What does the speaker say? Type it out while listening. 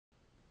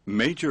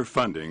Major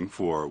funding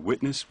for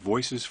Witness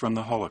Voices from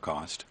the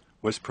Holocaust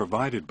was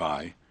provided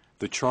by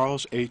the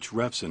Charles H.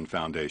 Revson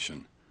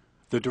Foundation,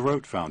 the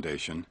DeRote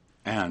Foundation,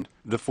 and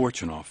the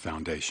Fortunoff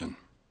Foundation.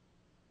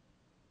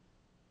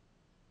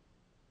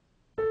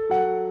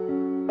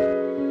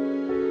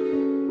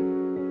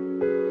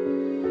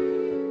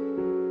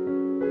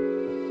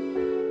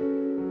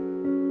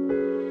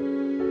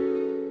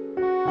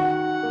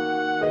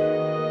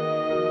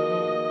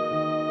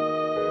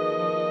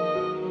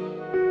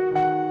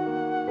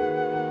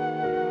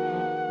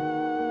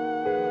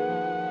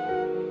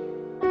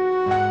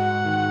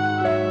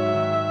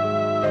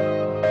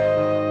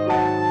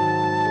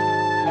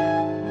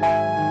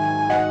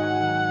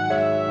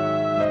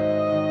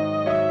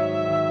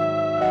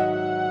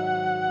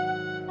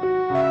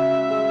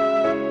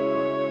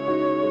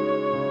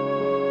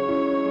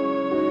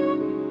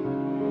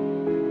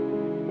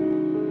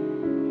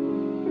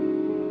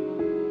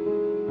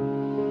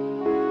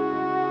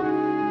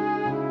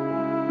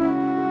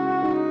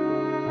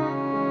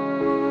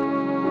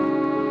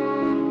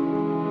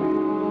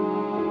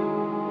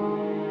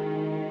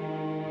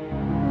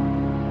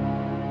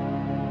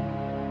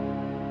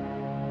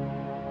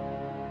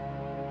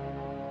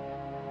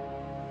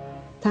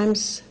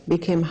 Times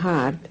became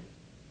hard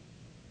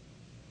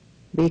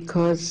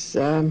because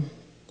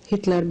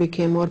Hitler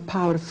became more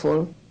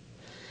powerful,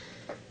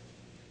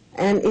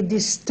 and it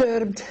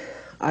disturbed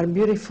our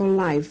beautiful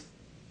life.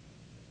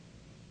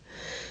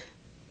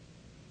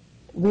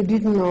 We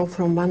didn't know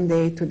from one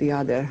day to the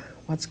other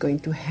what's going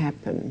to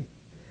happen.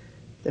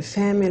 The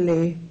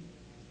family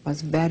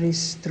was very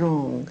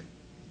strong,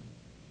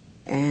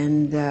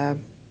 and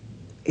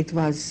it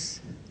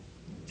was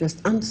just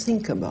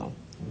unthinkable,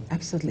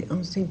 absolutely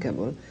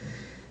unthinkable,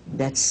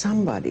 that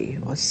somebody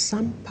or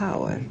some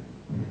power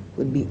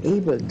would be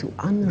able to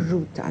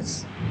unroot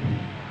us.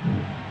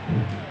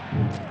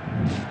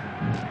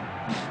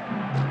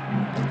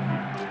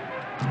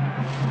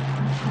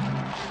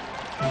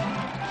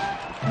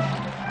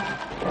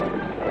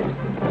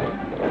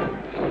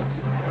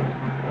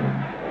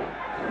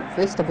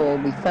 First of all,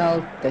 we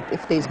felt that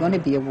if there's going to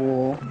be a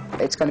war,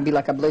 it's going to be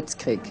like a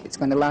blitzkrieg. It's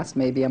going to last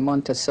maybe a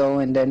month or so,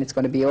 and then it's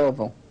going to be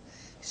over.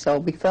 So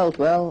we felt,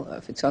 well,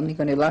 if it's only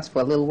going to last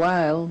for a little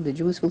while, the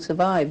Jews will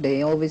survive.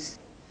 They always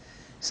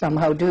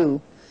somehow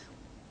do.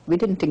 We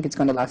didn't think it's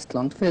going to last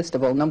long, first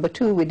of all. Number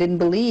two, we didn't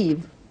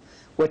believe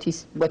what he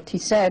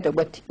said or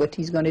what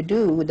he's going to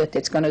do, that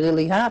it's going to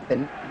really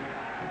happen.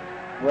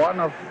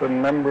 One of the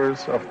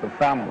members of the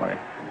family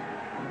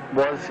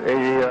was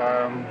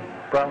a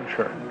brown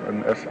shirt,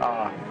 an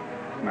SR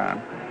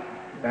man.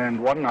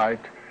 And one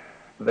night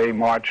they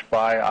marched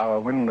by our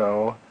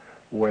window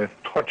with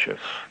torches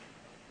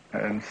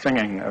and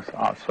singing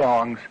our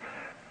songs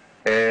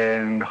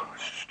and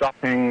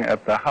stopping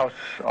at the house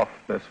of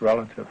this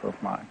relative of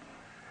mine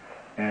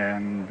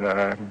and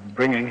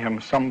bringing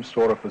him some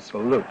sort of a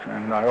salute.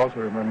 And I also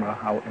remember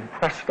how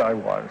impressed I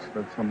was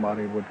that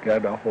somebody would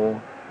get a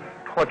whole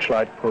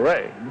torchlight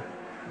parade.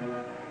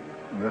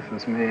 This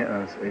is me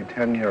as a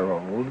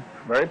 10-year-old,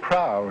 very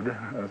proud,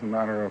 as a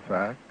matter of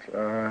fact,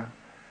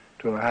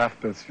 to have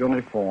this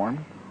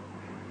uniform.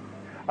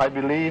 I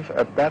believe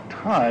at that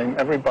time,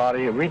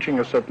 everybody reaching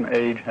a certain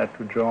age had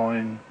to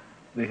join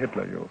the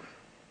Hitler Youth.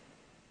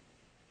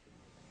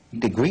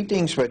 The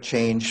greetings were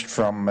changed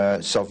from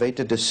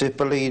Salvete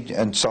Discipuli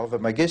and Salve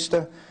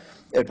Magister.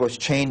 It was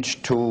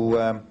changed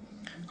to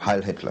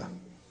Heil Hitler.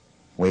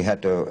 We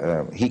had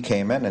to, he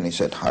came in and he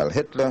said, Heil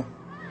Hitler,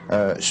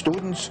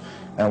 students,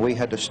 and we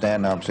had to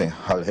stand up and say,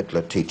 Heil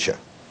Hitler, teacher.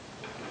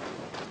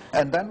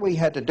 And then we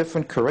had a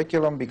different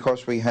curriculum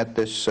because we had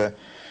this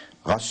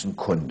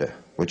Rassenkunde,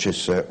 which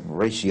is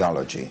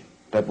raciology.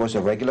 That was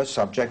a regular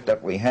subject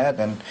that we had,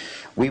 and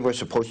we were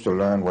supposed to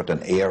learn what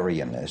an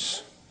Aryan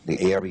is,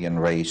 the Aryan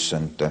race.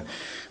 And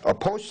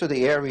opposed to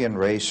the Aryan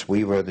race,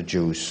 we were the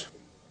Jews.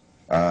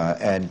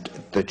 And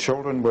the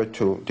children were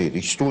to,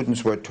 the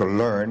students were to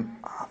learn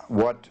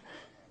what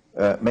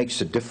makes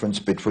the difference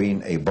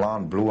between a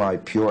blonde,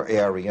 blue-eyed, pure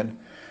Aryan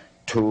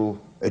to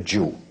a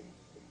Jew.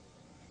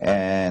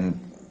 And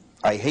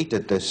I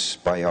hated this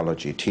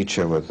biology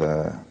teacher with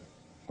a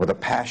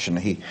passion.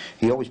 He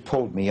always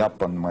pulled me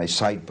up on my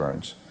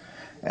sideburns.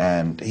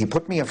 And he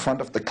put me in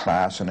front of the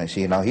class and I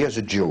said, now here's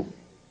a Jew.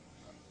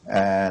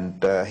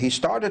 And he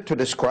started to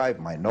describe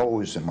my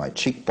nose and my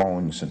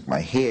cheekbones and my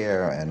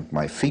hair and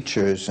my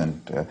features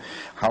and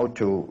how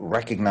to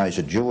recognize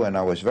a Jew. And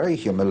I was very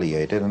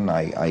humiliated and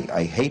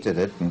I hated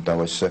it, and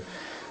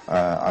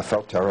I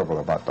felt terrible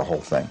about the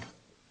whole thing.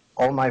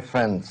 All my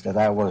friends that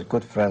I was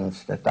good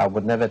friends, that I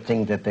would never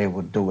think that they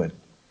would do it.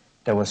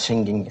 They were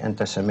singing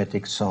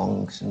anti-Semitic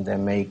songs and they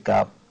made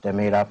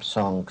up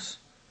songs.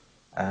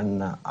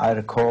 And I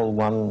recall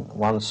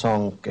one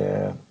song,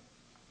 they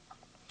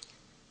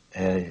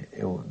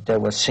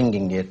were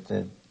singing it.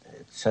 It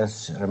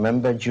says,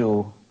 remember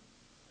Jew,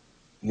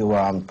 you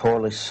are on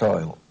Polish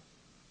soil.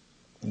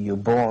 Your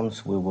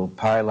bones we will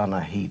pile on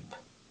a heap.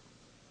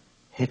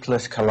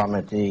 Hitler's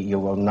calamity you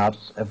will not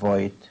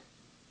avoid,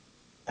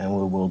 and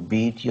we will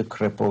beat your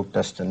crippled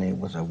destiny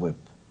with a whip.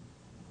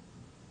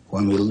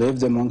 when we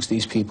lived amongst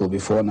these people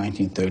before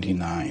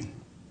 1939,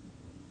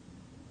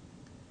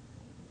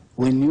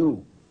 we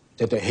knew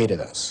that they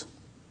hated us.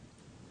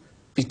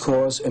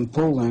 Because in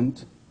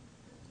Poland,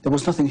 there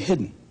was nothing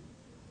hidden.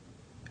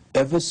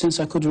 Ever since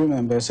I could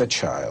remember as a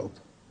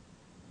child,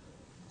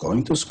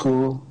 going to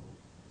school,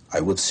 I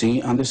would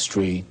see on the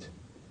street,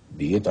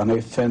 be it on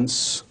a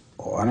fence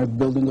or on a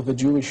building of a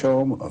Jewish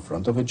home, or in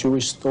front of a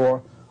Jewish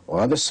store,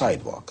 or on the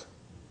sidewalk,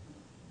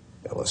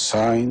 there were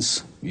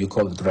signs, you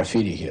call it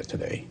graffiti here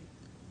today,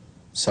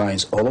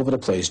 signs all over the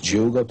place,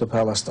 Jew, go to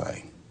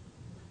Palestine.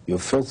 You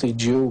filthy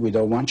Jew, we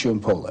don't want you in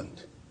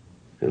Poland.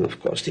 And of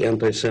course the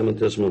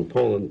anti-Semitism in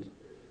Poland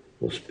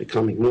was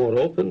becoming more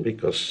open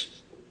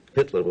because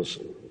Hitler was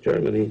in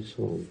Germany,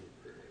 so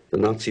the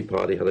Nazi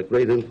party had a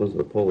great influence on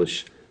the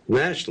Polish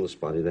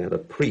Nationalist Party. They had a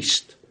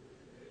priest.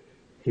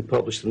 He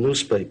published a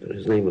newspaper.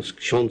 His name was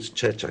Ksiądz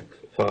Czeczak,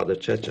 Father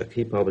Czeczak.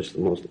 He published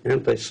the most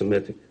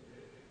anti-Semitic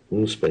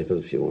newspaper,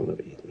 if you want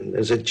to read. And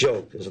there's a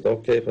joke. Is it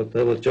okay if I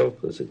tell a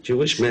joke? There's a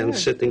Jewish man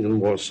sitting in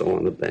Warsaw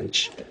on a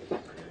bench,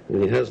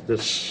 and he has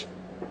this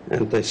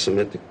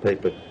anti-Semitic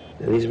paper,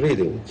 and he's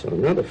reading it. So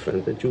another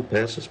friend, a Jew,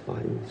 passes by,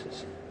 and he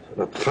says,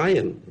 Rab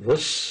Chaim,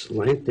 was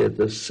leint de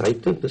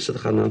Zeitung? This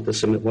is an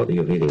anti-Semitic. What are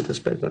you reading this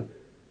paper?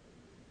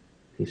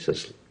 He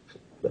says,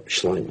 Rab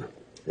Schleimer,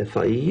 if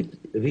I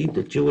read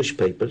the Jewish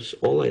papers,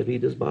 all I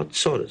read is about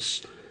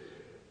Soros.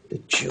 The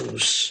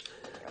Jews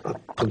are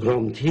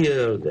pogromed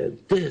here, they're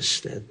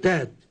this, they're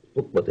that.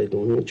 Look what they're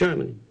doing in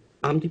Germany.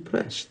 I'm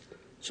depressed.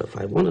 So if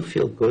I want to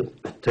feel good,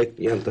 I take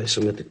the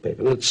anti-Semitic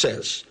paper. And it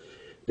says,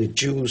 the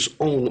Jews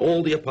own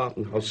all the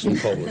apartment houses in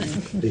Poland.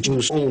 The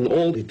Jews own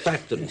all the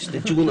factories. The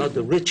Jews are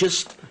the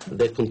richest.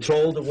 They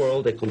control the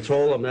world. They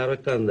control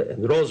America.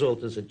 And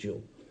Roosevelt is a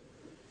Jew.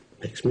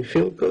 Makes me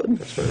feel good.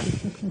 That's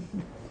right.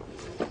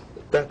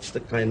 That's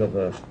the kind of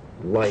a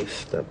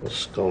life that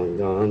was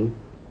going on.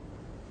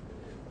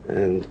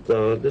 And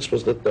this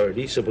was the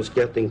 30s. It was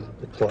getting,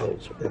 the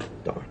clouds were getting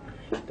dark.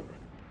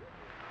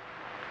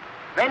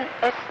 Wenn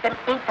es dem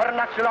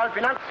internationalen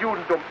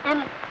Finanzjudentum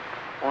in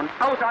und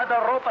außerhalb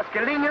Europas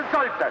gelingen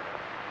sollte,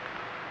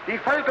 die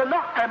Völker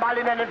noch einmal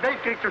in einen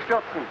Weltkrieg zu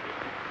stürzen,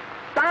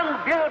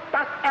 dann wird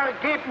das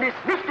Ergebnis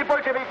nicht die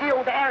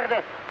Bolschewisierung der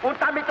Erde und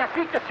damit der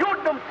Sieg des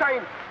Judentums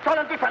sein,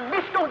 sondern die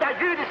Vernichtung der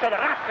jüdischen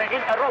Rasse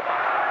in Europa.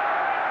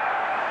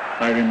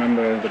 I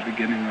remember the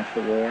beginning of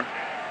the war.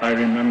 I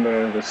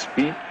remember the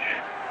speech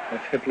of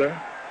Hitler.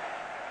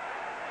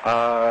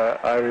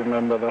 I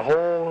remember the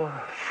whole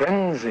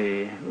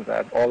frenzy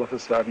that all of a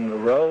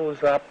sudden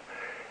rose up,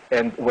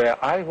 and where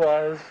I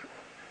was,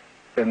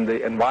 in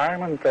the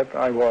environment that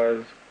I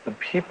was, the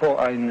people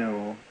I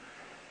knew,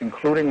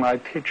 including my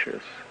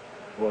teachers,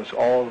 was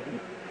all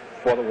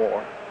for the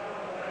war.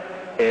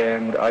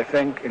 And I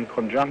think in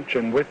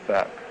conjunction with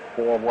that,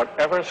 for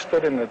whatever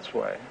stood in its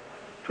way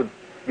to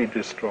be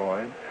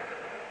destroyed,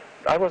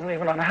 I wasn't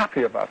even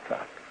unhappy about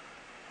that.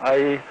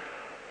 I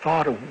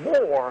thought of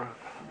war,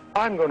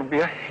 I'm going to be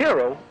a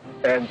hero,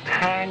 and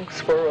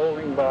tanks were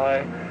rolling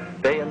by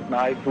day and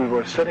night. We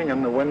were sitting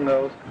in the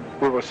windows.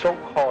 We were so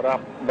caught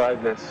up by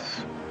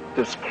this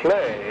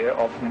display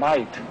of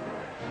might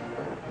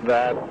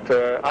that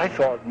I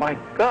thought, my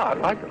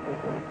God,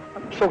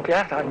 I'm so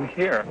glad I'm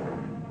here.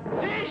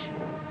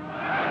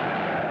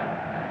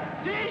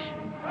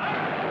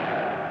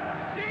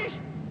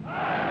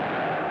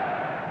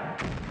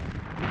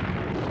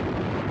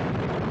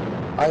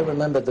 I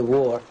remember the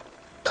war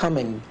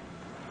coming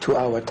to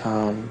our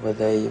town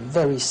with a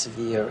very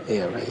severe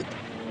air raid.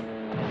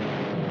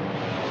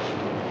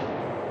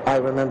 I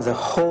remember the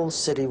whole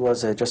city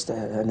was just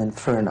an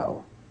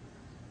inferno,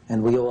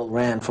 and we all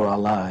ran for our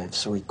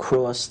lives. We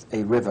crossed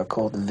a river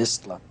called the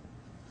Vistula,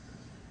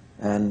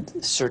 and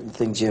certain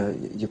things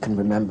you can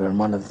remember, and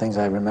one of the things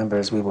I remember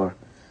is we were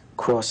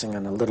crossing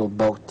on a little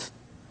boat.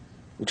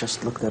 We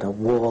just looked at a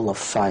wall of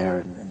fire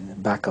in the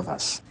back of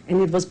us.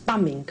 And it was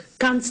bombing,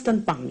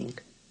 constant bombing,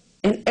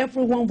 and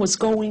everyone was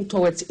going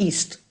towards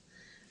east.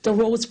 The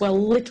roads were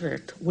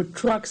littered with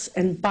trucks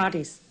and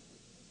bodies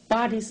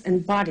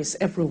and bodies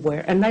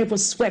everywhere, and I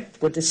was swept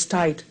with this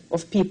tide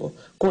of people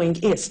going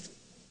east.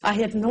 I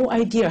had no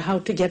idea how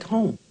to get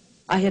home.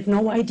 I had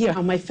no idea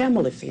how my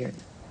family fared.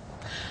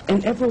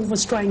 And everyone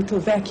was trying to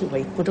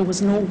evacuate, but there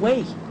was no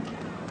way.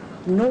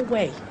 No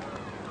way.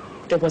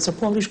 There was a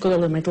Polish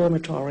girl in my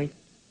dormitory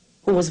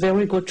who was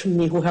very good to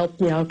me, who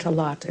helped me out a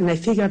lot. And I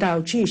figured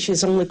out, gee,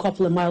 she's only a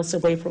couple of miles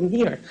away from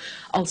here.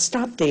 I'll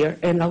stop there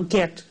and I'll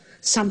get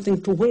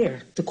something to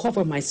wear to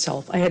cover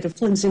myself. I had a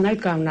flimsy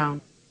nightgown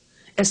on.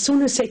 As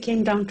soon as I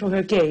came down to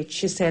her gate,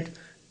 she said,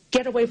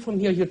 "Get away from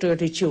here, you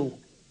dirty Jew."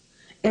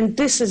 And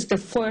this is the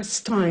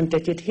first time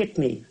that it hit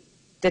me,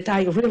 that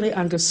I really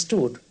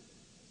understood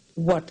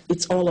what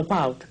it's all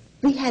about.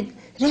 We had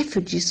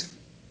refugees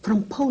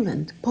from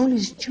Poland,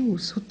 Polish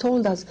Jews, who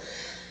told us,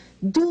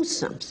 do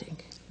something,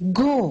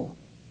 go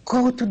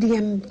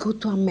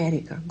to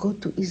America, go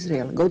to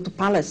Israel, go to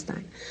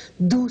Palestine,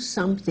 do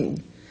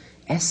something,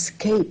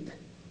 escape,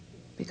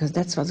 because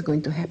that's what's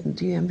going to happen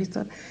to you. And we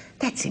thought,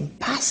 that's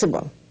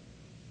impossible.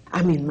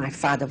 I mean, my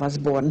father was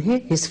born here,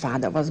 his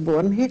father was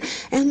born here,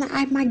 and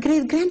my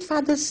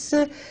great-grandfather's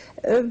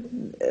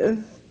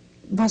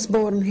was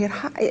born here.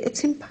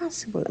 It's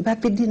impossible,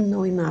 but we didn't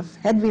know enough.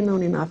 Had we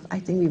known enough, I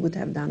think we would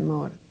have done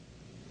more.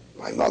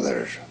 My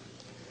mother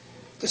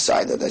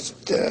decided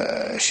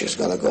that she's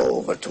going to go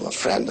over to a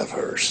friend of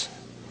hers,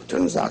 who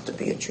turns out to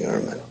be a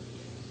German.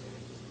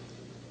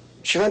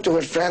 She went to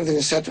her friend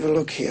and said to her,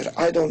 look here,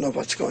 I don't know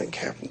what's going to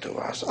happen to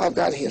us. I've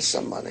got here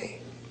some money.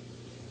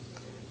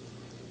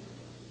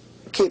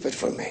 Keep it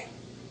for me.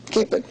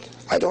 Keep it.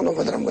 I don't know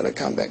whether I'm going to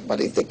come back, but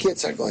if the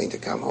kids are going to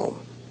come home,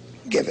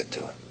 give it to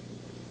them.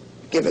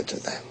 Give it to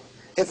them.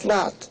 If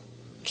not,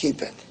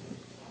 keep it.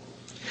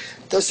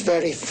 This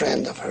very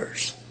friend of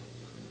hers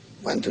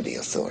went to the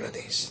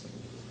authorities,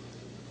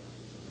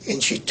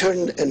 and she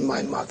turned in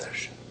my mother.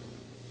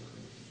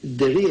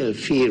 The real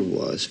fear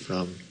was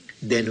from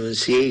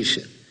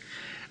denunciation.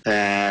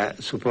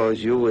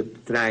 Suppose you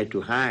would try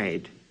to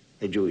hide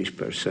a Jewish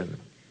person.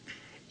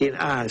 In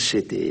our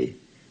city,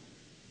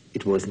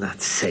 it was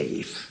not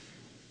safe.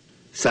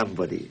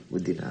 Somebody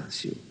would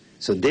denounce you.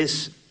 So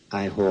this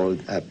I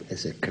hold up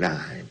as a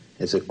crime,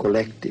 as a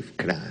collective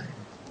crime.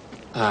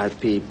 Our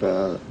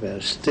people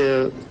were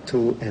still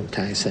too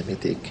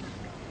anti-Semitic,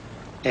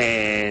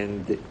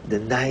 and the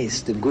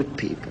nice, the good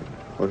people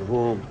on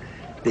whom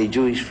the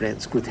Jewish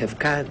friends could have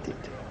counted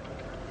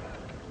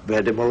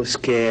were the most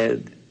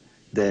scared,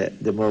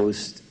 the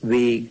most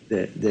weak,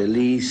 the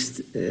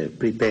least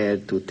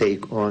prepared to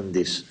take on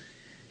this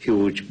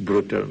huge,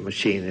 brutal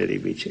machinery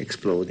which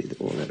exploded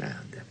all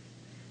around them.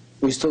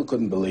 We still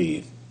couldn't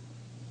believe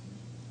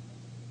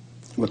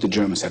what the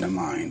Germans had in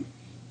mind,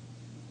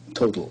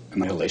 total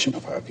annihilation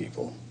of our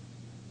people.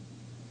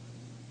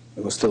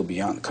 It was still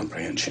beyond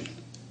comprehension.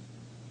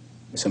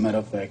 As a matter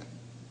of fact,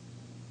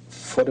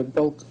 for the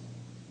bulk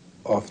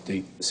of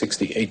the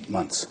 68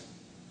 months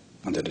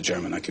under the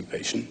German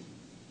occupation,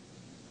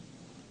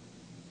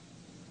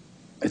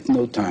 at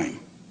no time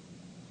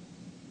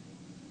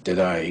did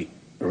I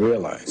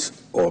realize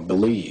or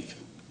believe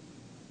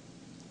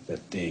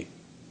that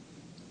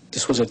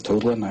this was a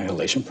total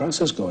annihilation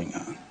process going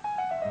on.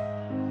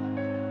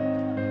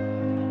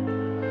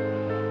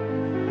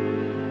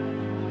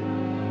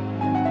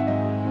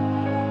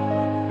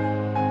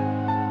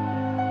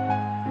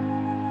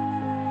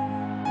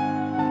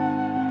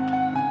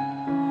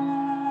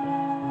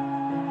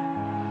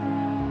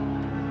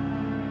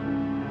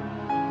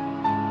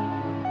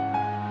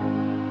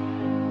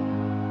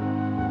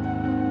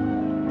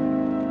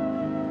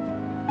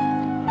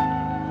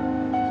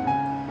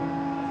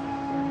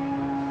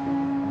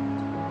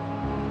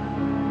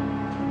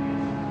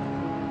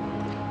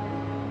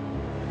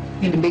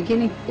 In the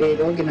beginning, they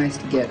had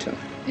organized a ghetto,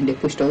 and they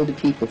pushed all the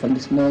people from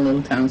the small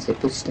little towns. They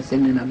pushed us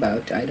in and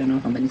about, I don't know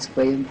how many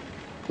square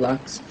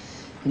blocks,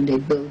 and they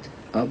built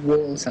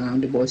walls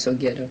around the Warsaw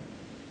ghetto.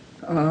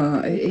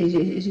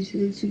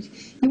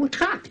 You were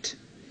trapped.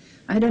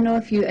 I don't know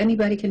if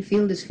anybody can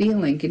feel this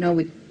feeling. You know,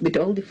 with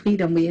all the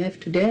freedom we have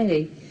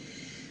today,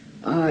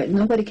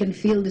 nobody can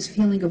feel this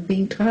feeling of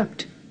being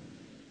trapped.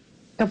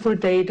 Every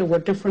day there were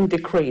different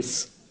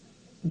decrees.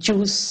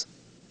 Jews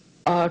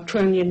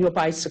turn in your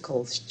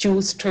bicycles,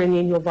 Jews turn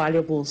in your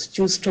valuables,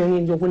 Jews turn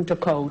in your winter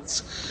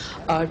coats,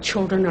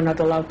 children are not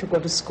allowed to go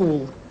to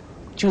school,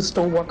 Jews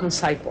don't work on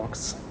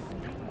sidewalks.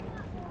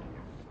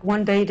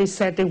 One day they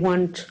said they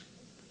want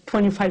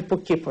 25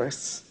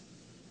 bookkeepers.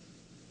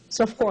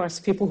 So of course,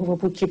 people who were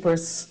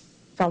bookkeepers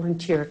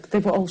volunteered. They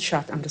were all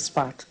shot on the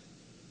spot.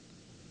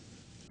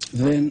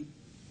 Then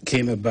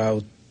came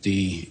about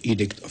the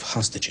Edict of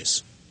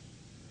Hostages.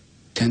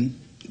 10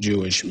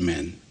 Jewish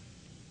men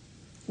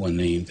were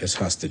named as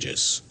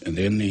hostages, and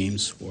their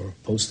names were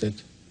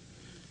posted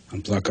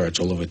on placards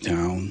all over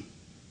town.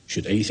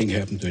 Should anything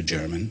happen to a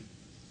German,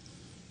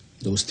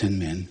 those 10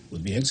 men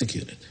would be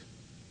executed.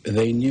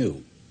 They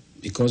knew,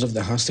 because of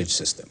the hostage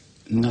system,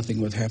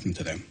 nothing would happen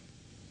to them.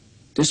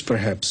 This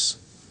perhaps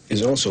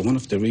is also one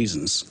of the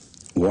reasons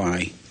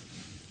why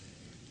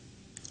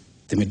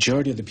the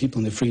majority of the people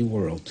in the free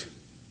world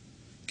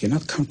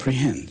cannot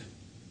comprehend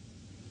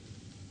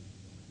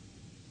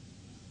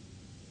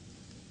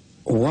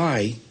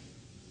why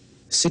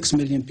 6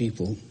 million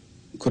people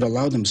could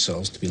allow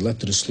themselves to be led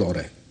to the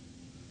slaughter.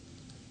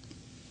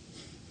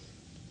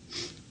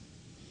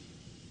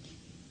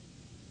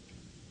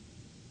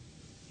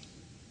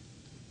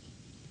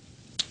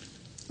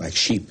 Like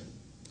sheep,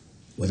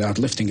 without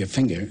lifting a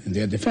finger in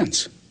their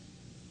defense.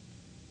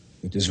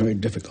 It is very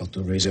difficult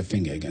to raise a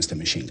finger against a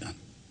machine gun.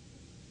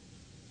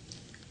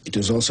 It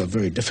is also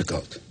very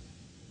difficult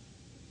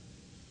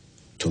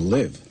to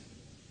live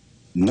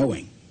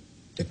knowing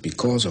that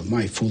because of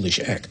my foolish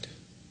act,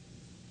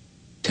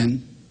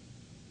 10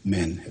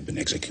 men have been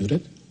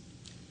executed,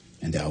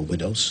 and they are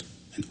widows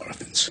and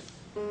orphans.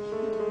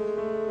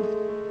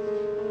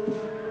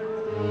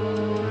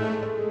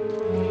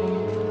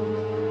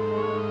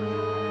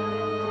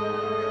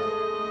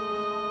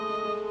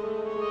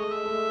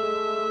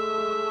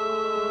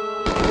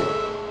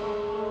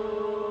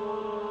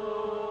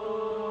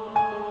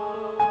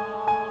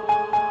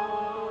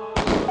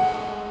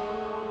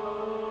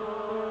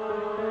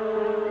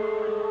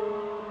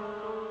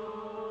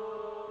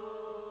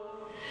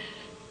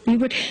 we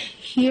would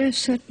hear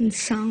certain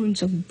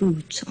sounds of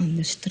boots on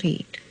the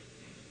street.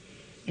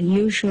 And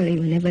usually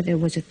whenever there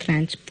was a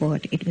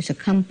transport, it was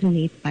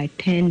accompanied by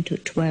 10 to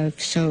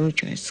 12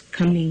 soldiers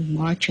coming,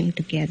 marching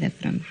together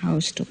from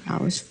house to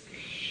house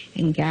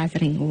and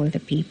gathering all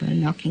the people,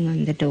 knocking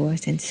on the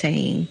doors and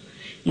saying,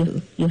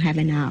 you have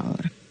an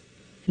hour.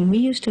 And we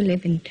used to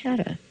live in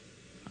terror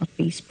of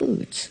these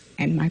boots.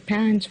 And my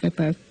parents were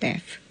both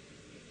deaf.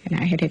 And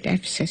I had a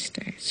deaf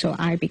sister, so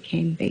I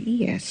became the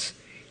ears.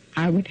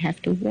 I would have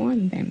to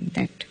warn them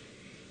that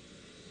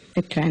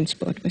the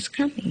transport was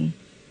coming.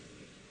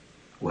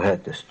 We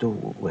had the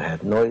stool, we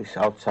had noise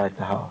outside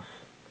the house.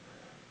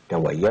 They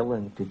were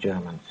yelling, the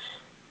Germans.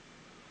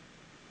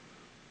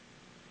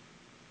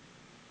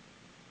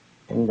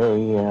 And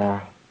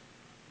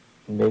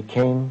they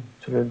came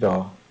to the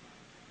door,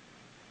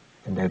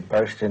 and they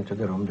burst into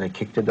the room. They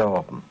kicked the door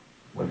open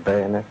with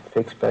bayonets,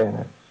 fixed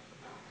bayonets,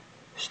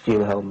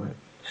 steel helmet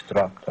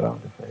strapped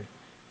around the face,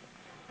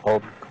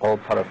 all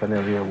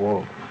paraphernalia,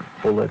 war,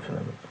 bullets and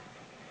everything.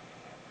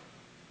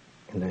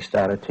 And they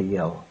started to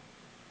yell,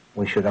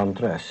 we should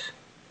undress.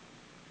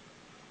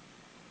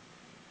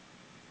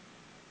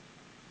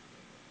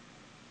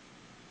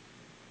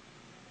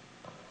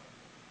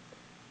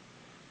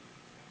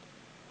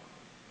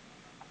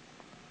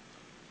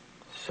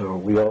 So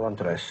we all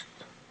undressed,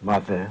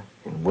 mother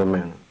and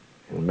women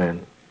and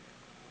men.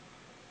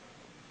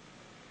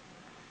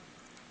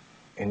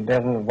 And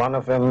then one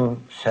of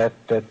them said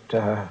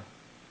that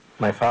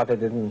my father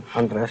didn't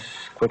undress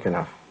quick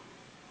enough.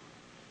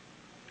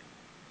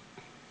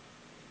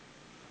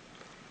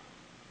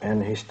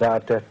 And he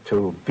started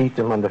to beat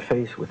him on the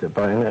face with a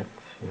bayonet,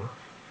 you know,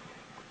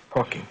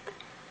 poking,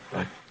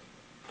 like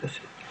this.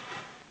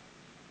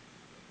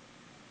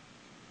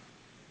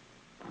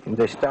 And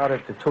they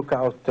took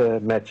out the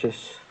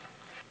matches,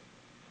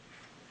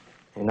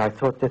 and I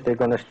thought that they're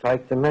going to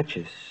strike the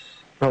matches.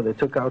 No, they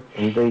took out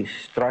and they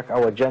struck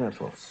our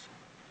genitals,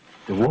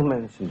 the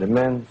women's and the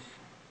men's.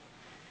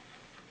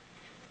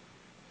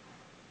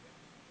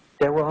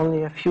 There were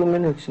only a few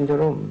minutes in the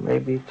room,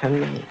 maybe 10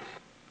 minutes.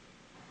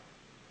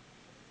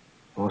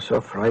 It was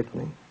so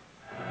frightening.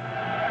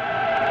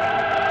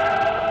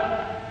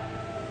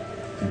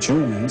 The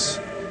Germans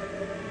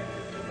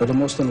were the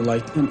most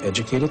enlightened and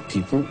educated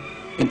people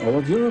in all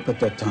of Europe at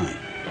that time.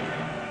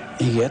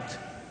 And yet,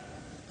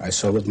 I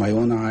saw with my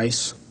own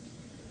eyes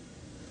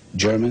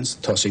Germans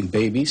tossing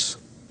babies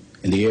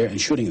in the air and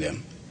shooting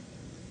them.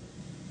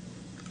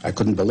 I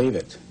couldn't believe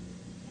it,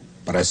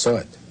 but I saw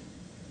it.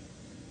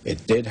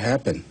 It did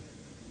happen.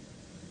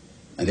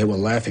 And they were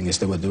laughing as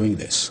they were doing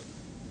this.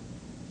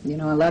 You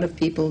know, a lot of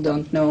people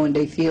don't know, and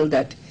they feel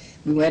that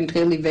we weren't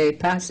really very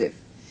passive.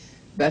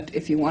 But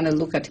if you want to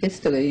look at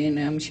history, and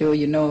I'm sure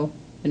you know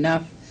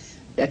enough,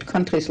 that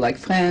countries like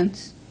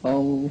France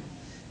or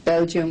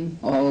Belgium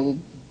or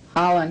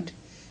Holland,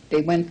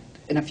 they went,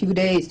 in a few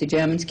days, the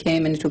Germans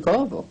came and took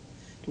over.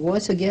 The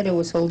Warsaw Ghetto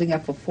was holding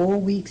out for 4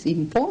 weeks.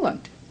 Even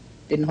Poland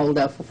didn't hold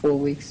out for 4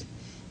 weeks.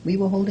 We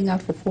were holding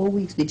out for 4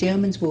 weeks. The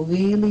Germans were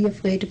really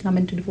afraid to come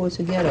into the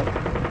Warsaw Ghetto.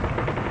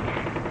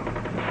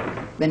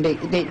 When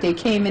they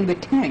came in with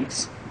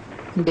tanks,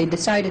 and they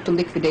decided to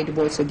liquidate the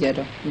Warsaw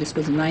Ghetto. And this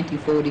was in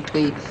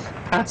 1943,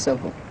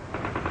 Passover.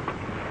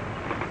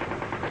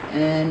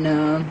 And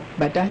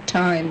by that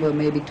time, well,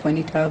 maybe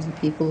 20,000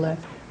 people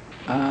left.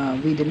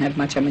 We didn't have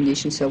much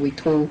ammunition, so we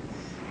threw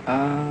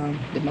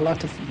the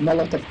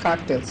Molotov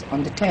cocktails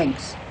on the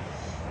tanks.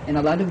 And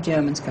a lot of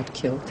Germans got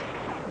killed.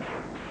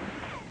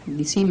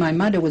 You see, my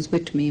mother was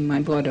with me and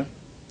my brother.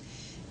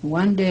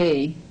 One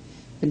day,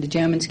 when the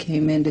Germans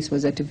came in, this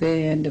was at the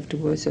very end of the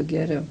Warsaw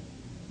Ghetto.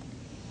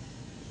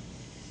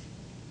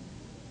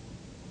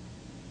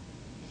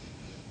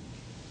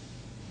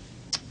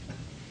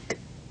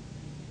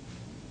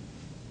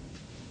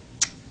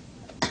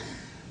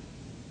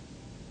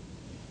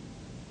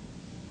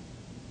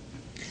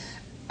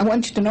 I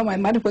want you to know my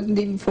mother wasn't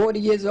even 40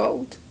 years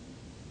old.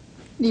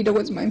 Neither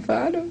was my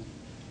father.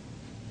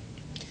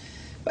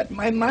 But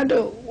my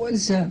mother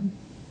was...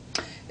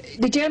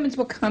 the Germans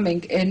were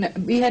coming, and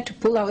we had to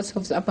pull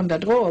ourselves up on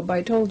that rope,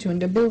 I told you, in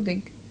the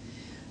building.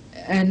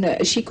 And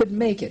she couldn't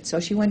make it, so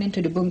she went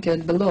into the bunker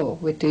below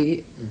with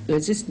the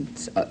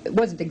resistance. It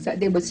wasn't exact.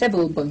 There were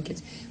several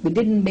bunkers. We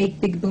didn't make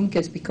big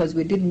bunkers because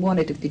we didn't want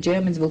it. If the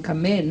Germans will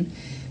come in,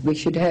 we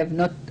should have,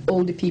 not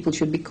all the people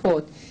should be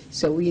caught.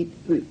 So we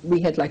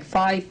had like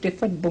 5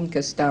 different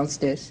bunkers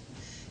downstairs.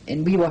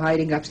 And we were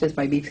hiding upstairs,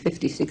 maybe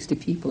 50, 60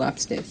 people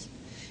upstairs.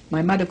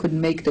 My mother couldn't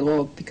make the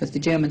rope because the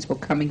Germans were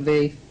coming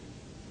very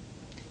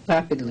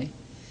rapidly.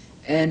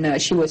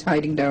 And she was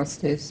hiding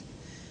downstairs.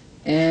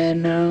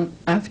 And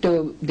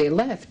after they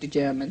left, the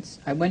Germans,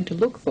 I went to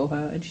look for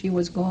her, and she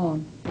was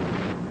gone.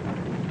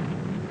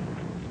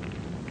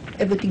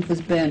 Everything was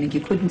burning.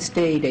 You couldn't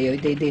stay there.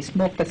 They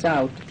smoked us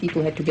out.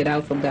 People had to get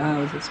out from the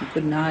houses. We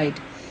couldn't hide.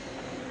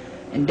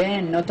 And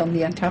then, not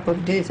only on top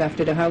of this,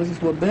 after the houses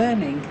were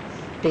burning,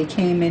 they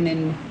came in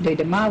and they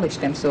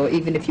demolished them. So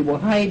even if you were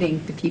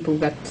hiding, the people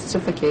got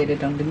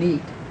suffocated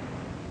underneath.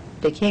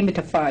 They came with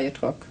a fire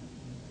truck.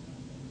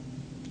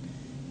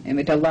 and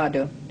with a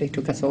ladder they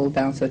took us all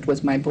down. So it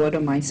was my brother,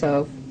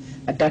 myself,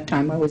 at that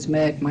time I was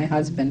married, my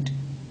husband,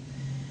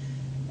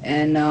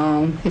 and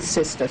his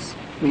sisters.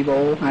 We were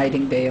all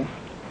hiding there,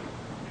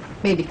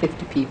 maybe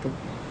 50 people.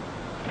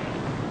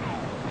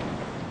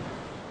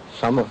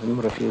 Some of them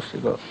refused to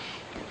go,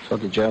 so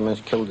the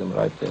Germans killed them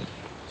right there.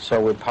 So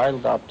we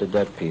piled up the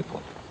dead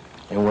people,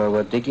 and we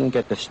were digging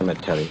at the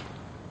cemetery,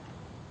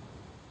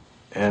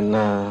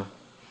 and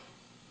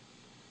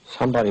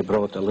somebody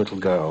brought a little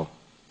girl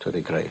to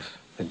the grave,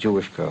 a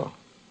Jewish girl.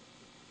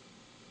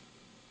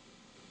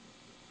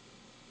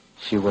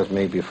 She was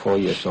maybe 4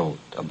 years old,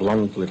 a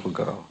blonde little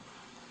girl.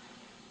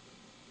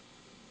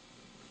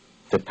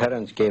 The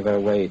parents gave her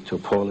away to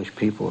Polish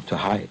people to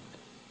hide.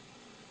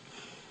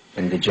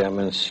 And the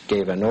Germans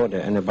gave an order,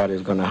 anybody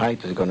who's going to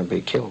hide is going to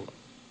be killed.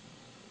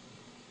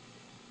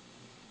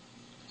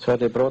 So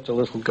they brought a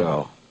little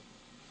girl.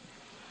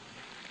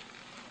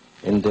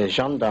 And the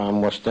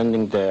gendarme was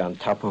standing there on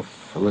top of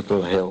a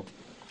little hill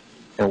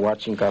and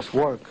watching us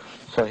work.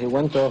 So he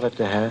went over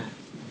to her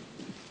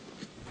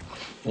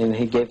and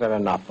he gave her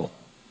an apple.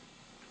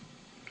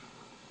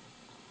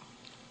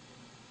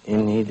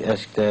 And he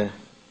asked her,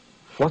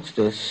 "What's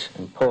this?"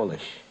 in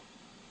Polish.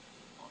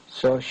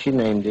 So she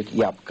named it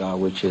jabłka,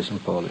 which is in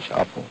Polish,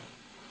 apple.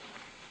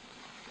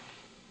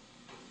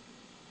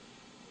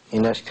 He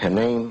asked her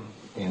name,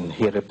 and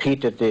he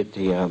repeated it,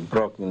 he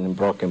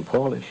broken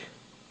Polish.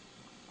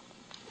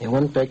 He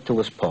went back to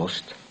his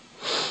post,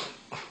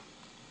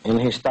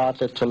 and he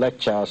started to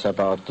lecture us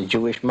about the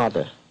Jewish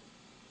mother.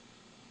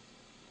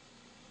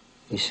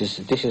 He says,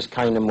 "This is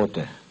keine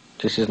Mutter.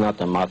 This is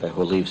not a mother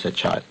who leaves a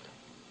child."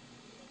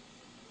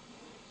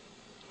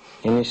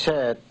 And he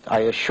said,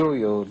 "I assure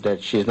you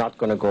that she's not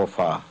going to go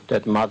far.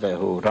 That mother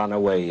who ran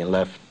away and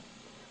left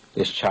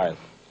this child,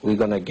 we're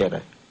going to get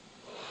her."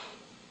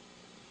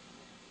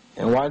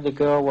 And while the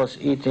girl was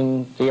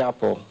eating the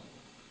apple,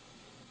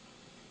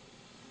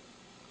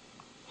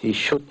 he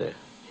shot her.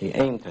 He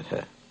aimed at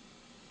her.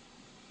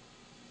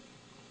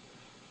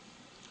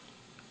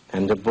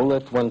 And the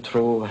bullet went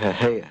through her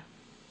hair.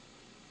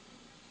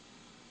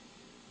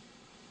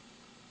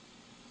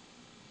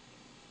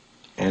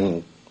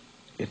 And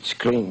it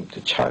screamed,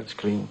 the child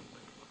screamed.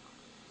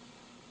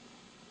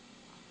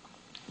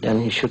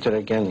 Then he shot her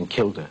again and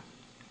killed her.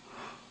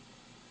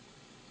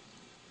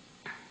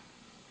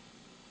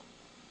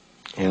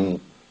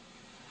 And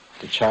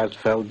the child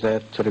fell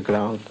dead to the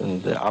ground,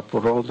 and the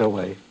apple rolled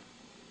away.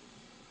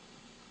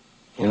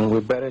 And we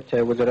buried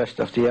her with the rest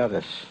of the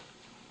others.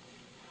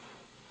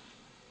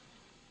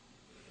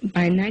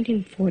 By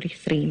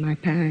 1943, my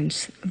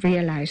parents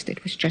realized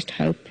it was just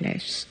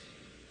hopeless,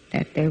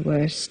 that there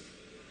was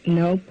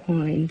no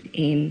point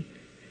in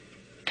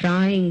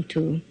trying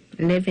to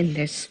live in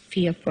this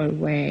fearful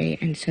way,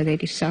 and so they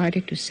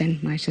decided to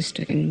send my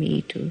sister and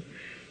me to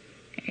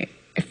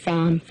a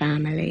farm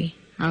family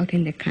out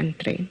in the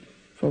country,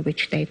 for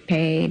which they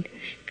paid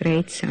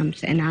great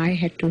sums, and I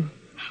had to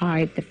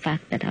hide the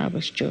fact that I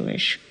was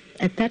Jewish.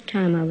 At that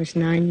time, I was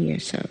 9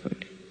 years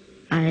old.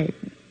 I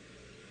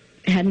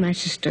had my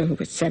sister who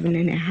was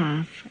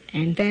 7.5,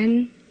 and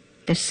then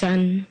the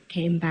son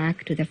came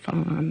back to the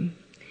farm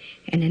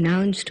and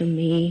announced to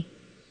me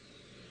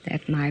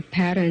that my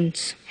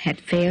parents had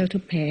failed to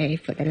pay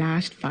for the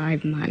last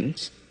 5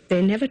 months.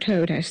 They never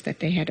told us that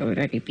they had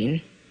already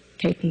been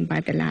taken by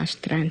the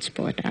last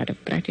transport out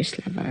of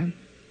Bratislava.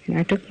 And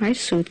I took my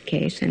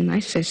suitcase and my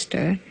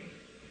sister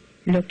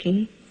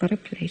looking for a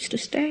place to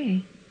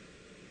stay.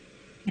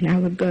 And I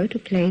would go to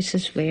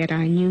places where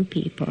I knew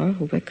people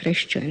who were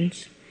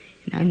Christians,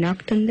 and I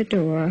knocked on the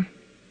door,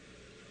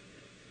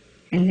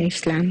 and they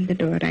slammed the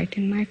door right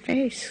in my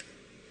face.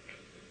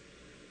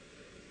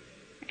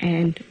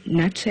 And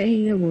not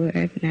saying a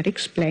word, not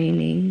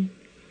explaining,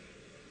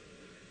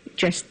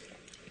 just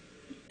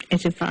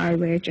as if I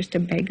were just a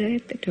beggar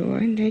at the door,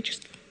 and they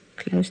just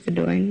closed the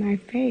door in my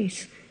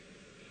face.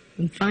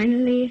 And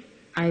finally,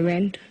 I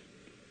went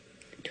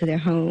to the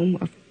home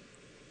of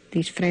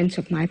these friends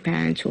of my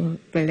parents who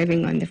were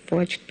living on the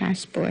forged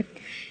passport,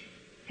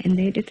 and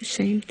they did the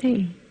same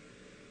thing.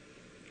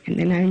 And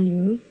then I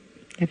knew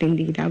that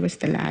indeed I was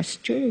the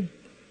last Jew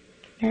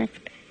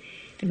left.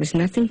 There was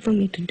nothing for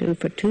me to do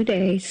for 2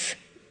 days.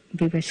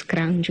 We were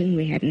scrounging,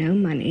 we had no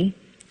money.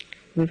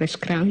 We were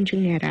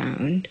scrounging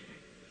around,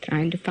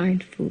 trying to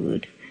find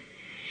food.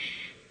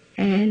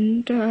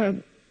 And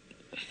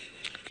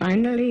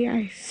finally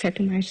I said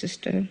to my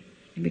sister,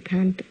 "We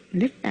can't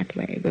live that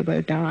way. We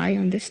will die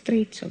on the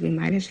street, so we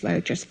might as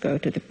well just go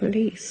to the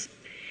police."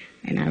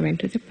 And I went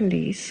to the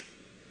police,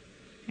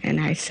 and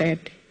I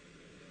said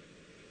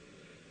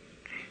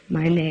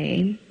my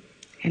name,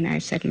 and I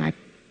said my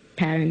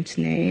parents'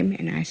 name,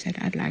 and I said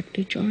I'd like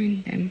to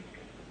join them.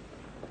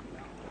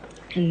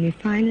 And we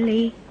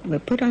finally were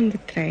put on the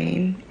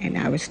train, and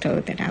I was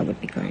told that I would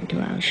be going to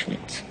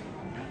Auschwitz.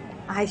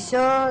 I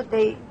saw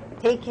they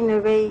taking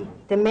away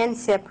the men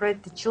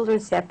separate, the children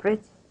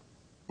separate,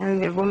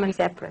 and the women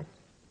separate.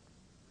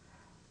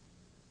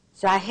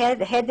 So I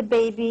had the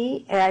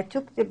baby, and I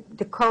took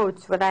the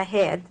coats, what I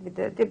had, with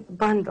the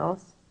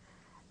bundles,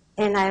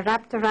 and I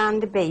wrapped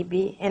around the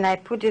baby, and I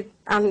put it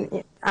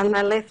on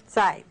my left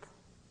side,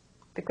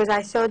 because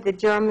I saw the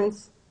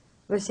Germans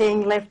were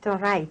saying left or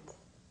right.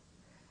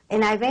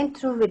 And I went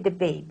through with the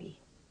baby.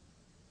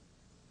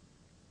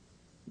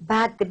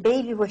 But the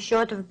baby was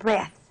short of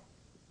breath,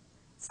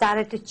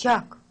 started to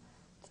choke,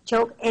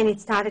 and it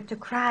started to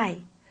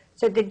cry.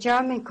 So the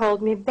German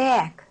called me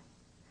back.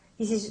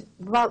 He says,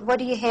 well, what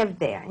do you have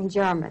there in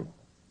German?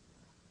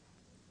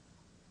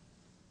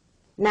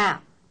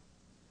 Now,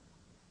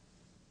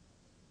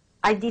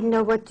 I didn't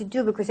know what to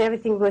do because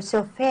everything was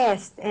so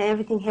fast and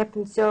everything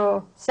happened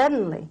so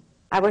suddenly.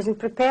 I wasn't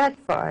prepared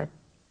for it.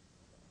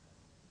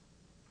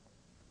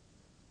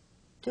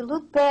 To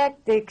look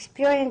back, the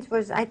experience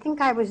was, I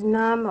think I was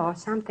numb or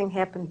something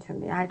happened to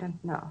me. I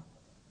don't know.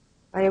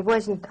 But I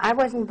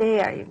wasn't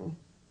there even.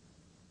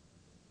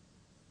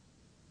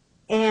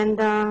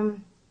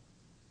 And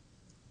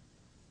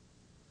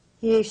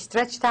he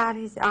stretched out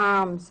his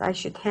arms. I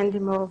should hand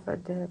him over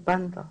the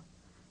bundle.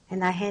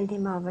 And I hand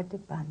him over the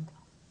bundle.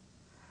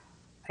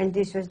 And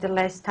this was the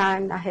last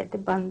time I had the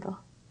bundle.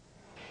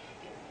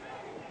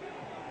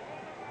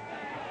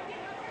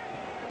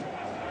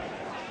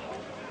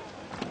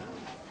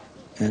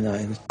 And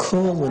I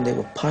recall when they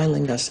were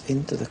piling us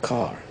into the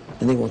car,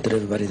 and they wanted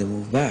everybody to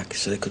move back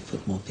so they could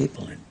put more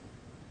people in.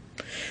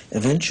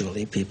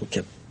 Eventually, people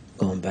kept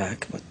going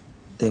back, but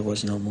there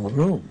was no more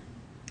room.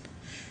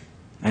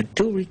 I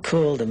do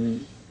recall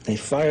them, they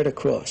fired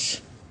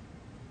across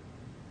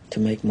to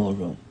make more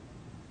room.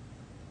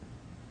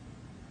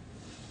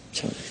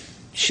 So they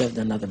shoved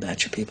another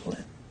batch of people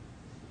in.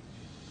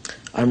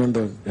 I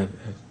remember a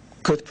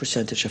good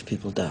percentage of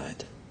people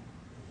died.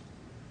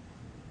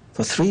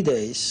 For 3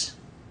 days,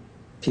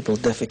 people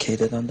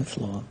defecated on the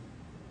floor.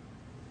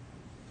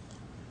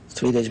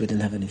 3 days we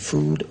didn't have any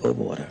food or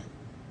water.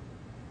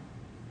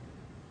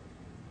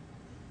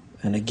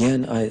 And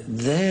again,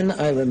 then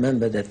I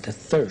remember that the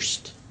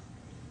thirst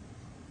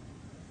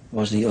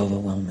was the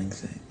overwhelming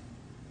thing.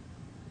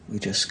 We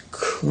just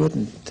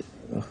couldn't.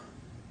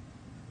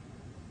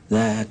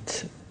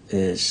 That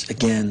is,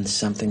 again,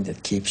 something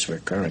that keeps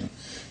recurring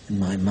in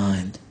my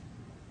mind.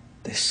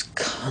 This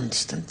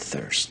constant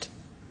thirst.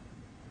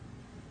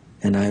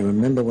 And I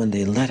remember when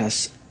they let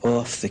us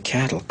off the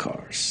cattle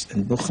cars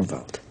in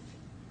Buchenwald,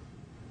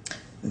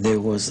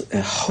 there was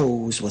a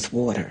hose with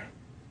water,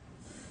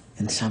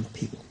 and some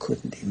people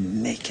couldn't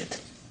even make it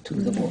to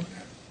the water.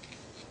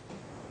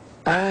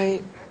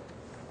 I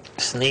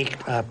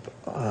sneaked up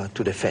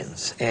to the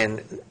fence,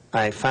 and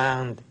I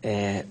found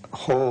a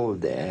hole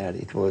there.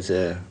 It was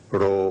a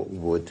raw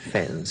wood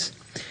fence,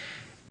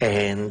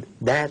 and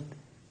that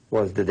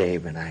was the day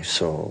when I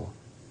saw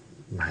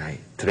my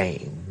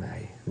train,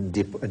 my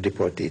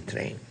deportee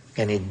train,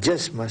 and it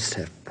just must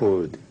have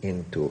pulled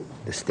into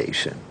the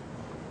station.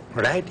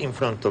 Right in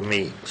front of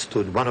me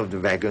stood one of the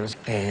wagons,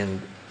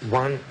 and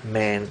one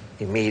man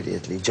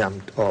immediately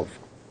jumped off.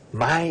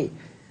 My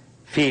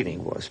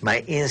feeling was, my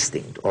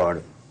instinct,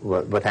 or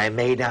what I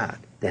made out,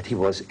 that he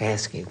was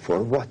asking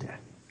for water.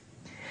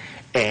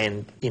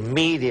 And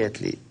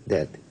immediately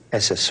that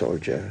SS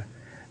soldier,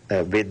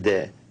 with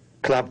the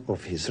club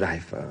of his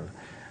rifle,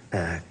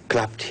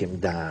 clapped him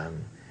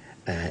down,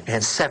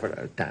 and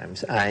several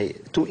times,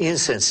 to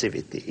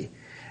insensitivity,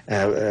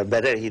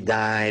 whether he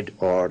died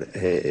or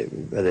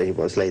whether he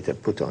was later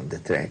put on the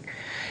track.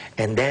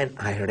 And then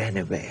I ran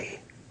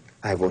away.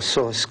 I was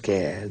so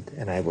scared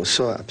and I was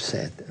so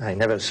upset. I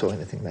never saw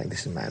anything like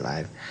this in my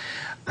life.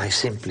 I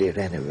simply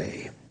ran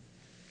away.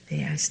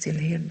 Yeah, I still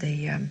hear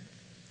the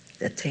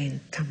train,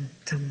 tum,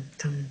 tum,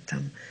 tum,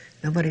 tum.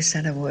 Nobody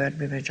said a word.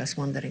 We were just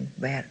wondering,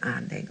 where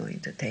are they going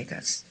to take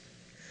us?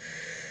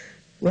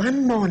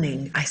 One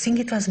morning, I think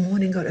it was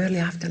morning or early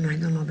afternoon, I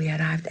don't know, we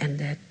arrived, and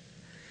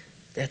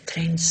the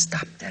train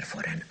stopped there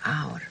for an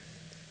hour.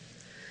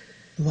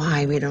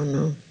 Why, we don't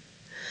know.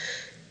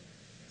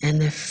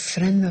 And a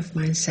friend of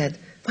mine said,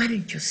 why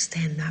don't you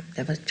stand up?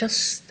 There was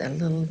just a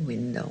little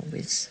window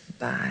with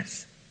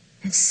bars,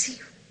 and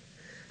see.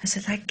 I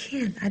said, I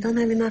can't. I don't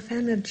have enough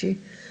energy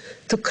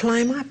to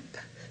climb up.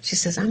 She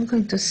says, I'm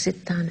going to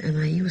sit down, and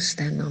you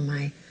stand on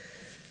my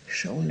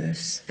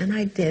shoulders. And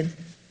I did.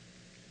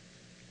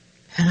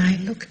 And I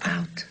looked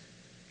out,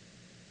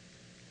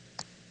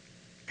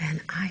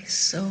 and I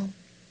saw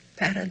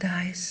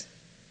paradise.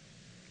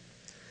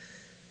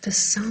 The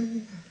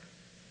sun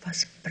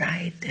was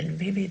bright and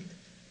vivid.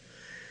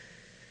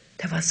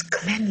 There was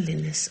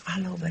cleanliness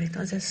all over. It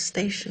was a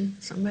station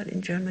somewhere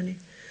in Germany.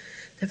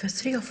 There were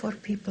 3 or 4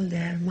 people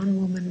there, one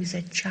woman with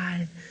a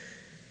child,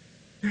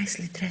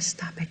 nicely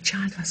dressed up. A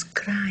child was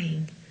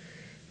crying.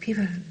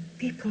 People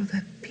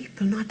were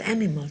people, not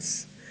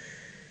animals.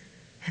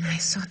 And I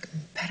thought,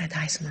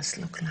 paradise must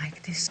look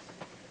like this.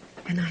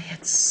 And I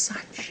had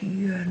such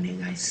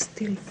yearning, I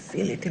still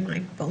feel it in my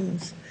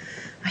bones.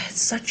 I had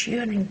such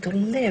yearning to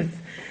live,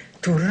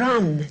 to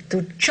run,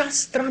 to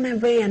just run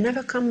away and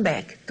never come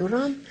back, to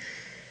run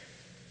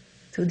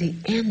to the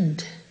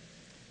end,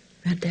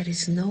 where there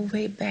is no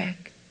way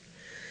back.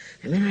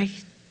 And when I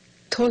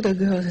told the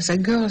girls, I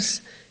said,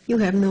 girls, you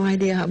have no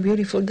idea how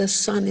beautiful the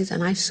sun is.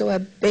 And I saw a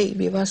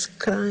baby was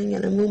crying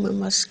and a woman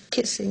was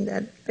kissing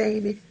that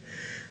baby.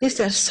 Is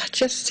there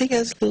such a thing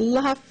as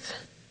love?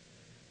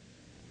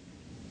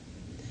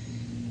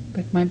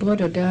 But my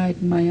brother died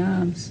in my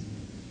arms.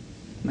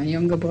 My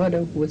younger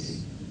brother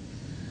was...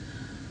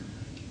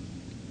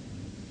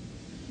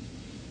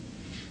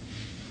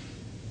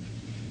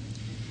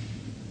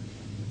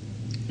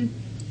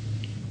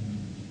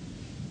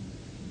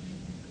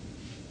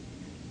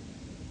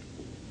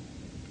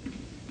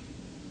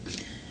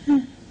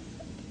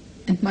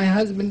 And my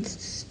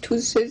husband's two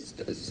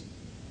sisters.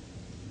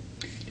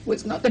 There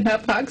was not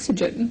enough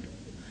oxygen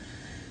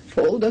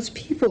for all those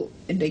people,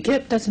 and they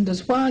kept us in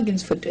those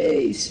wagons for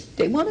days.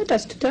 They wanted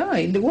us to die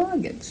in the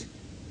wagons.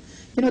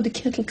 You know, the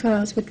cattle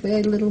cars with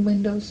very little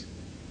windows.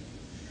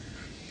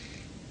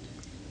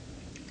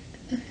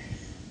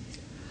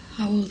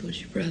 How old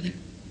was your brother?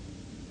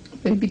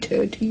 Maybe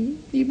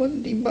 13. He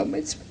wasn't even by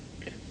my side.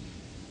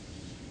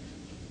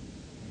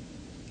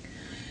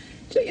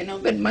 So, you know,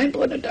 when my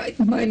brother died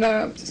in my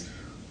arms,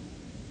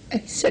 I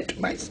said to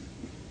myself,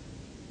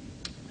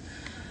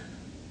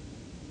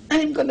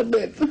 I'm going to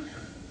live.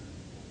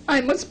 I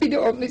must be the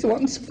only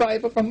one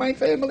survivor from my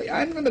family.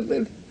 I'm going to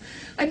live.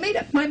 I made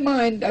up my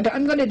mind that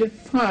I'm going to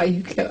defy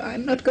Hitler.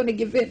 I'm not going to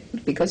give in.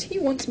 Because he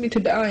wants me to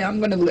die, I'm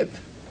going to live.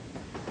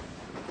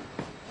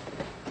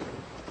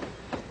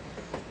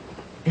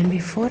 And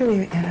before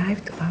we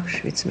arrived to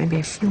Auschwitz, maybe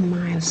a few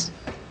miles,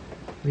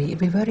 we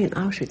were in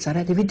Auschwitz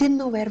already. We didn't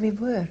know where we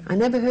were. I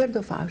never heard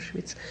of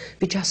Auschwitz.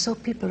 We just saw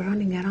people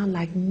running around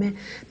like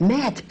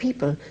mad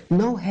people,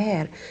 no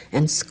hair,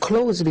 and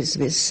clothes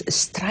with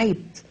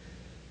striped.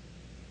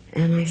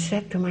 And I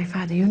said to my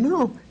father, you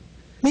know,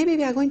 maybe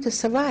we are going to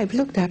survive.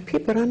 Look, there are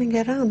people running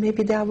around.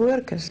 Maybe they are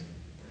workers.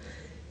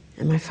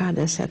 And my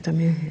father said to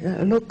me,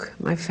 look,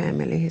 my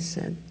family, he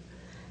said,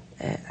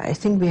 I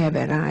think we have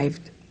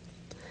arrived.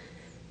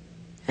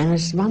 And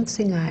there's one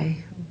thing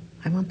I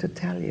want to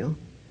tell you.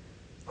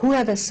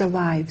 Whoever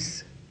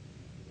survives,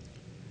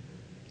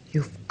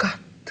 you've got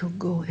to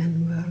go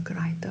and work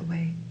right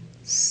away.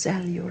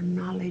 Sell your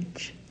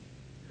knowledge.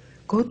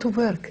 Go to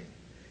work.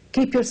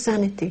 Keep your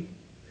sanity.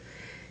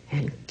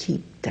 And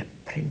keep the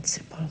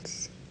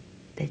principles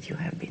that you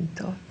have been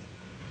taught.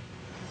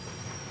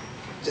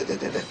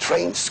 The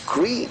train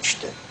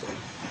screeched,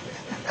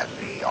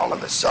 and all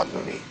of a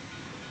sudden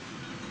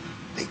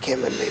they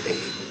came and they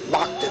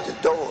knocked at the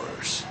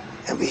doors,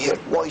 and we heard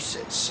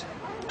voices,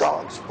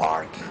 dogs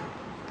barking.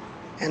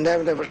 And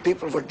then there were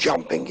people were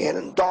jumping in,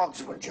 and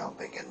dogs were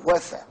jumping in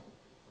with them.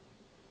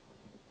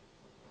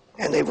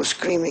 And they were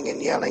screaming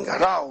and yelling,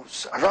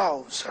 arouse,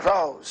 arouse,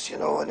 arouse, you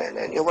know,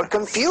 and you were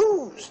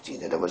confused.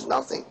 There was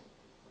nothing.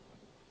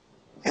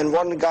 And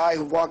one guy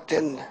who walked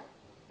in,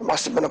 he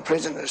must have been a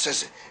prisoner,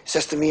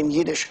 says to me in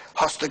Yiddish,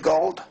 hast du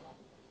gold?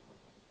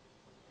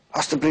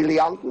 Hast du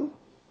Brillanten?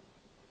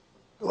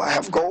 Do I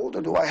have gold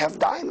or do I have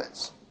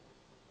diamonds?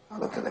 I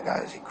looked at the guy,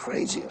 is he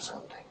crazy or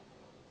something?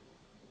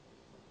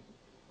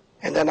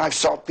 And then I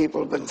saw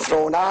people been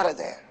thrown out of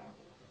there.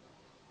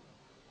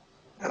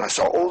 And I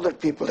saw older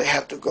people, they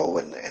had to go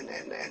and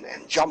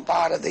jump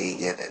out of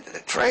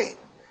the train.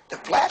 The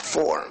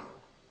platform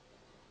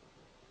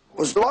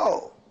was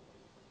low,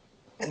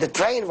 and the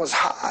train was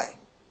high,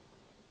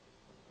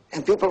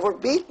 and people were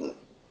beaten.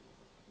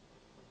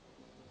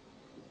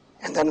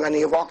 And then when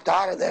he walked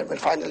out of there, when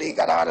finally he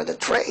got out of the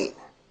train,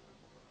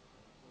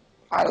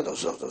 out of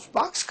those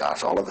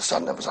boxcars, all of a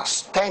sudden there was a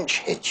stench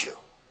hit you.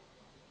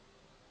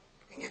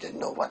 And you didn't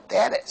know what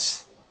that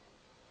is.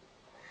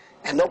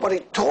 And nobody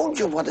told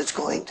you what is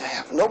going to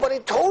happen. Nobody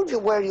told you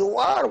where you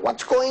are,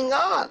 what's going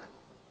on.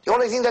 The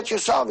only thing that you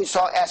saw, we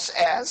saw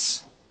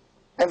SS,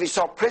 and we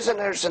saw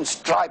prisoners in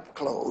striped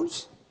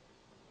clothes.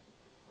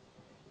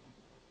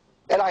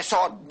 And I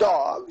saw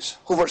dogs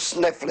who were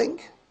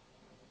sniffling.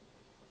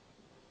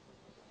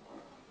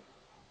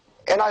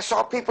 And I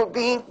saw people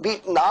being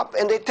beaten up,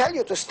 and they tell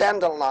you to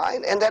stand in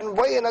line, and then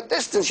way in a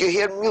distance you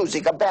hear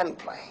music, a band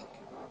playing.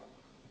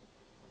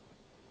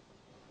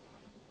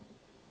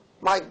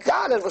 My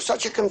God, it was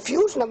such a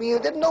confusion. I mean, you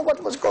didn't know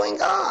what was going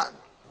on.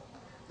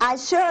 I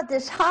saw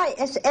this high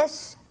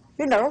SS,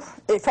 you know,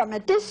 from a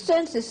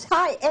distance, this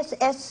high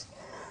SS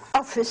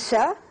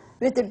officer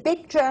with a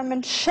big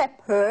German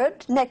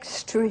shepherd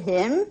next to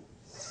him.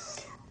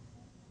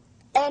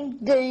 And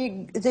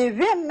the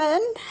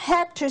women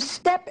had to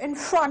step in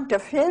front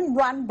of him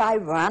one by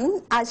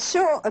one. I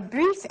saw a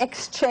brief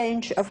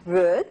exchange of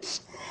words,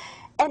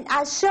 and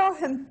I saw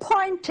him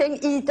pointing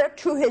either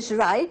to his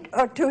right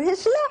or to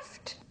his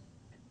left.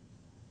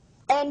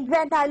 And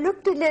when I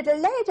looked a little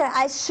later,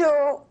 I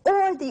saw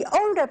all the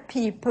older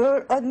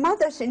people, or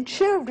mothers and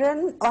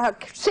children, or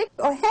sick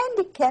or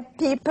handicapped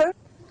people,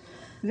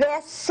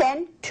 were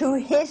sent to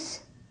his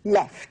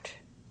left.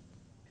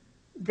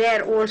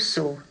 There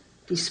also,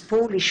 these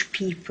Polish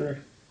people,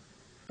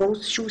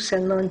 both Jews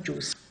and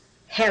non-Jews,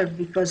 helped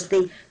because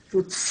they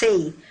would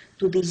say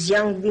to these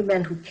young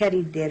women who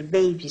carried their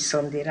babies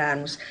on their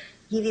arms,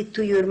 give it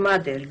to your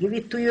mother, give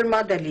it to your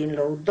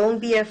mother-in-law, don't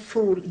be a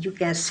fool, you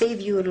can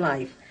save your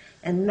life.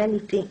 And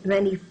many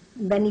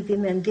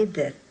women did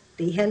that.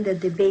 They handed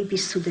the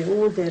babies to the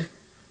older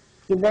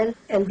women,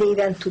 and they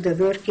went to the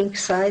working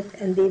side,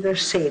 and they were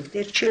saved.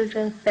 Their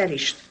children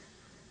perished.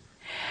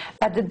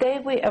 But the day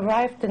we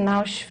arrived in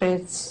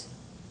Auschwitz,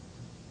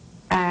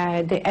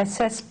 the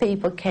SS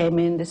people came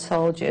in, the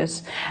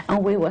soldiers,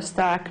 and we were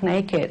stark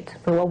naked.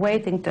 We were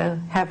waiting to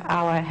have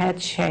our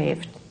heads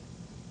shaved.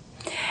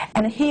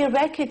 And he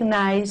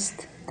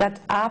recognized that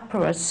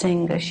opera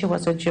singer, she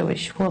was a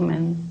Jewish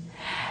woman.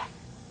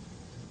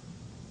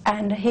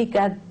 And he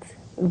got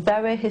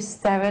very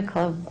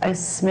hysterical, a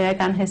smirk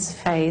on his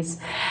face.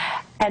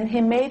 And he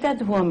made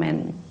that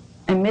woman,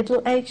 a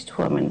middle-aged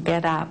woman,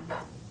 get up,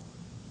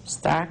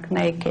 stark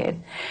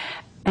naked,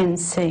 and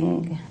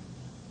sing.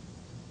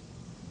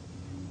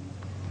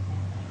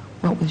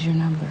 What was your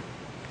number?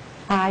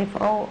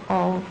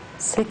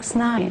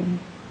 50069.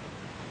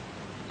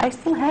 I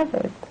still have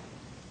it.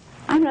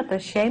 I'm not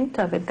ashamed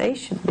of it. They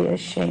should be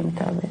ashamed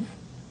of it.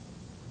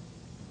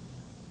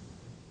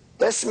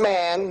 This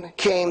man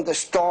came,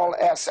 this tall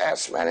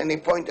SS man, and he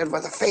pointed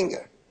with a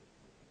finger.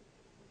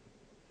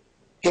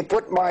 He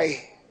put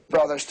my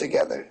brothers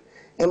together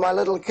and my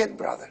little kid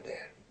brother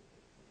there.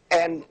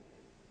 And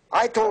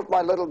I told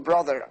my little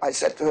brother, I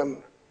said to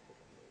him,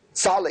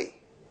 Sally,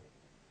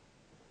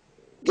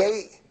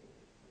 gay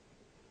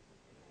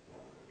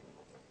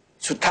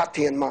to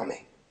Tati and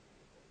Mommy.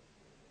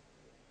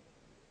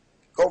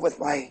 Go with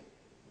my...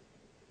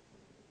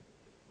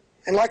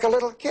 And like a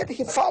little kid,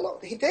 he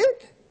followed. He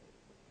did.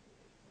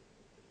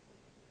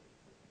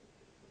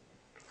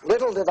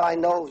 Little did I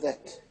know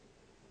that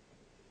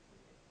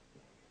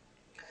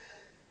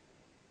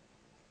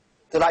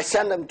I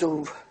sent him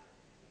to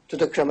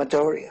the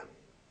crematorium.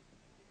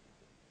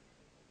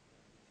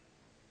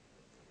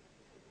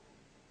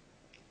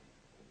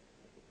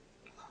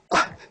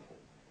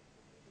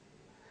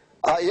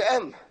 I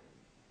am.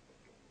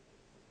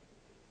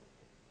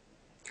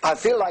 I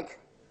feel like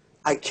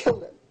I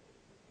killed him.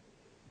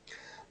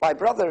 My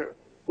brother,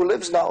 who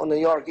lives now in New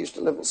York, used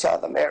to live in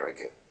South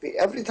America.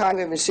 Every time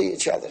we see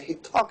each other, he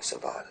talks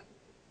about it.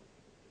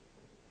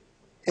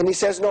 And he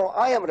says, no,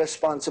 I am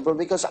responsible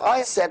because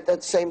I said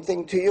that same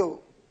thing to you.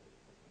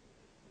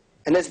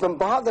 And it's been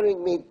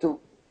bothering me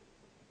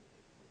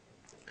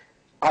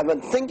I've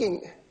been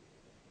thinking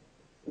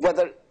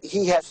whether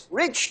he has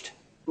reached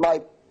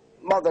my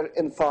mother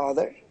and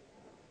father.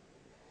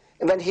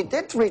 And when he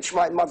did reach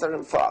my mother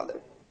and father,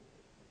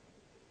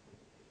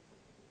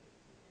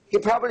 he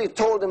probably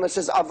told him, he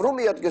says,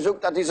 Avrumi had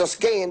gezoekt dat hij zal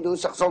gehen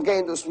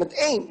dus met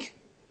ink.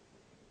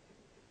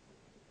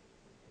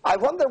 I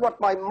wonder what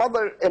my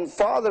mother and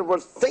father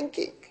were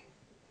thinking.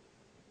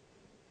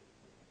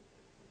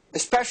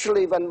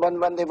 Especially when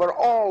they were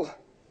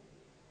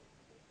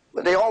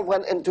they all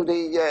went into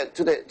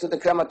the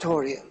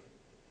crematorium.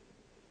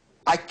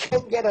 I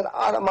can't get it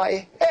out of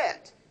my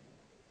head.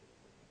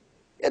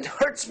 It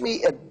hurts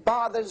me, it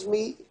bothers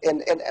me,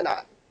 and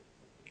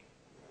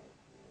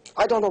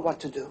I don't know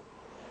what to do.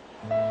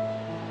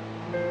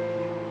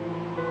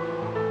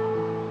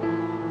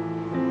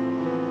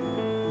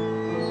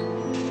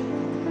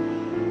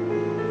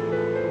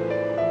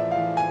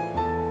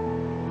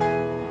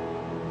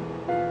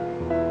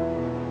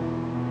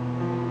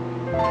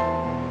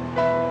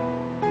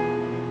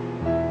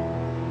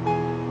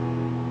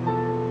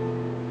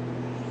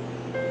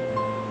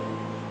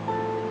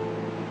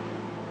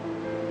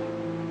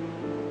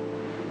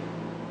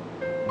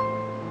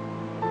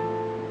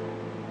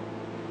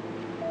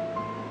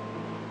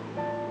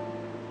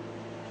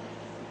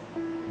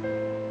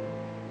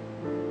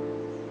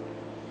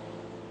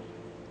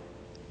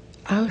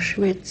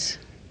 Auschwitz,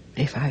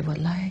 if I would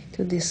like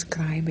to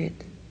describe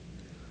it,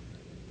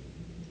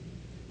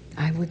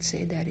 I would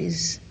say there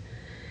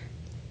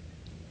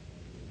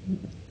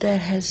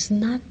has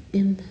not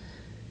been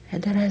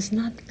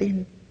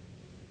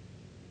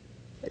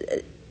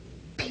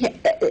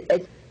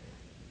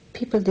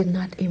people did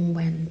not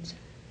invent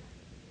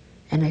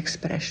an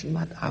expression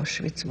what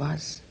Auschwitz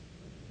was.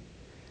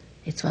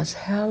 It was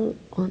hell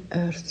on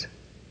earth.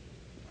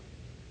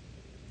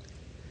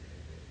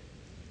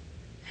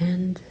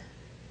 And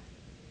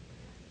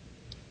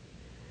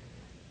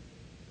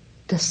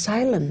the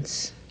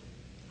silence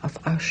of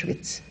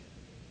Auschwitz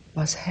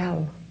was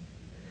hell.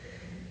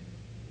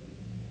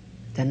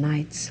 The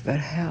nights were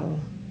hell.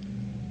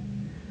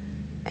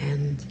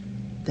 And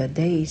the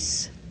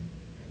days,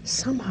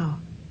 somehow,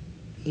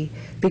 we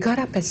got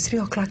up at 3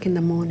 o'clock in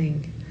the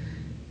morning,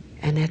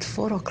 and at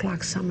 4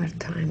 o'clock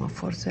summertime, or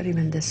 4:30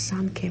 when the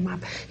sun came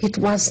up, it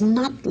was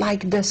not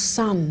like the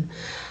sun.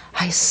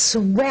 I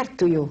swear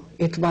to you,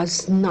 it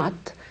was not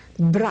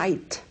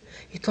bright.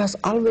 It was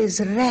always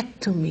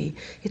red to me.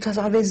 It was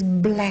always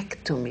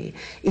black to me.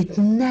 It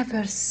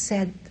never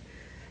said,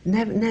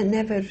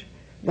 never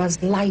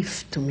was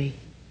life to me.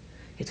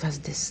 It was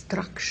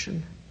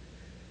destruction.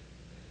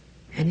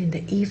 And in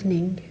the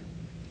evening,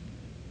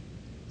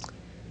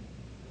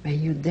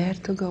 when you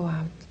dared to go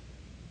out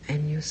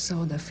and you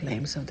saw the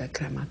flames of the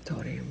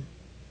crematorium,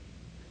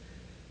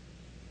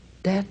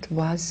 That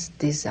was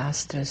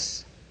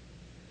disastrous.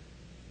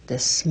 The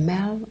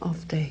smell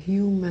of the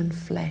human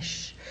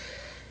flesh,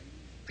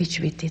 which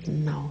we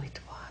didn't know it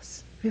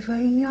was. We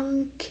were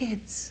young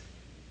kids,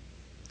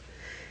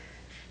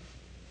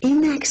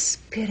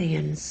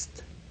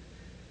 inexperienced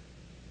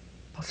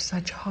of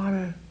such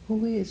horror.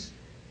 Who is?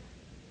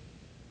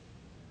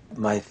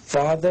 My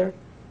father,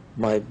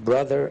 my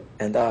brother,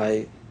 and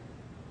I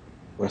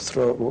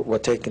were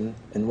taken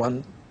in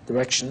one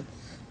direction.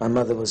 My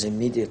mother was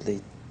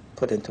immediately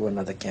put into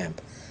another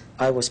camp.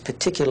 I was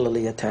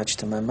particularly attached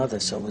to my mother,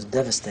 so it was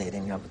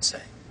devastating, I would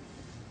say.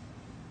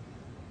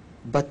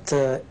 But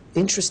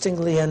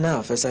interestingly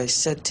enough, as I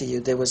said to you,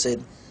 there was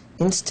an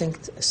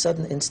instinct, a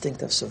sudden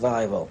instinct of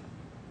survival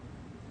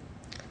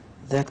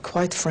that,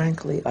 quite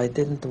frankly, I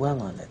didn't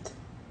dwell on it.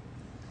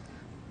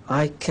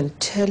 I can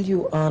tell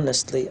you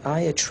honestly,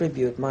 I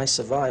attribute my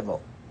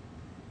survival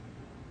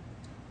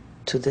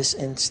to this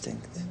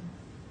instinct,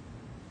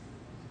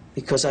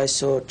 because I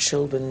saw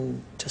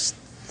children just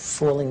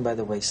falling by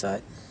the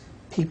wayside,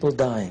 people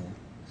dying.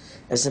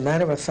 As a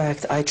matter of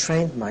fact, I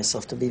trained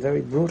myself to be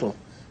very brutal,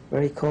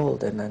 very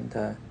cold,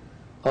 and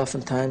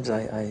oftentimes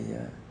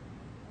I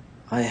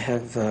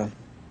have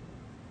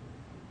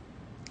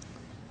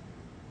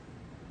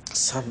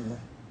some.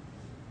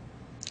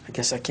 I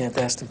guess I can't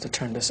ask them to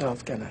turn this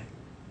off, can I?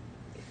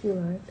 If you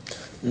like.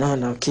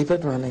 No, keep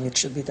it running. It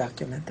should be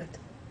documented.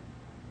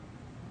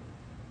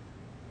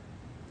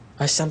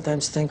 I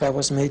sometimes think I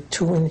was made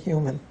too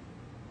inhuman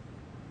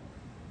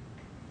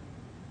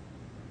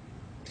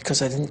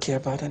because I didn't care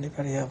about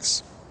anybody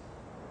else.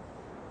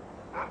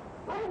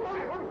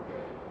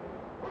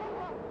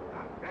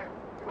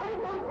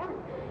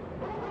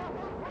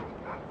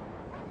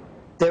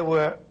 There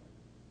were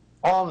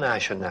all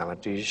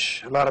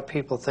nationalities. A lot of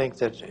people think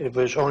that it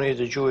was only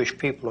the Jewish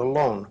people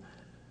alone,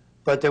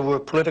 but there were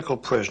political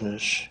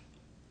prisoners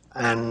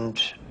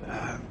and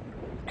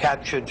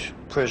captured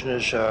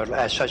prisoners,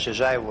 as such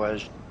as I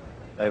was.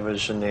 I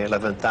was in the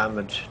 11th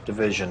Armored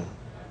Division,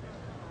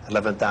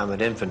 11th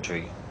Armored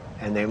Infantry,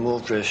 and they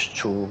moved us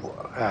to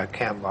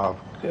Camp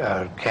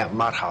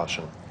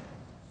Mauthausen.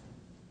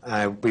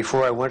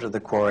 Before I went to the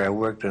Corps, I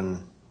worked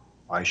in,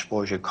 I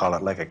suppose you'd call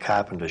it like a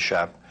carpenter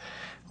shop,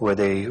 where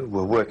they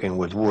were working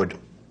with wood.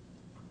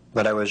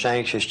 But I was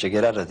anxious to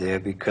get out of there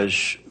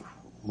because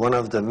one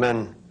of the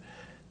men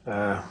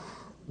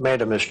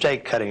made a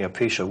mistake cutting a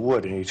piece of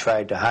wood, and he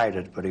tried to hide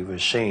it, but he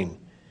was seen.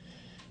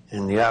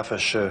 And the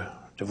officer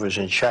that was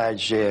in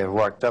charge there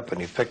walked up and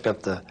he picked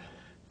up the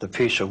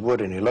piece of wood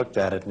and he looked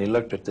at it, and he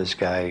looked at this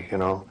guy, you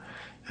know,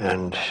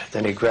 and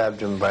then he grabbed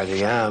him by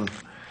the arm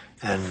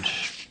and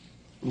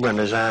run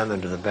his arm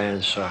into the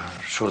bandsaw,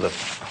 threw the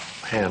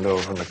hand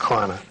over in the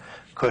corner.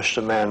 Of course,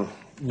 the man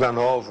run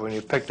over and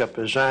he picked up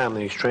his arm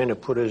and he's trying to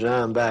put his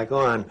arm back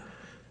on,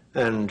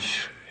 and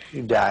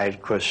he died,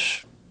 of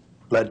course,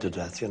 bled to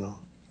death, you know.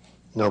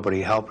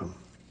 Nobody helped him.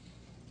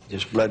 He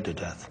just bled to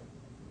death.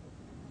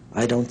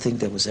 I don't think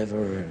there was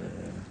ever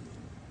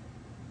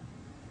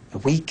a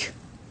week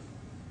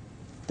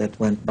that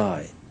went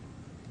by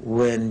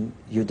when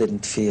you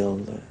didn't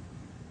feel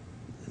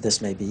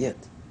this may be it.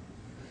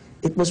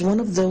 It was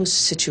one of those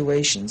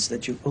situations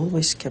that you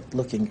always kept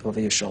looking over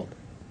your shoulder.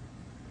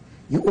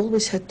 You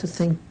always had to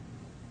think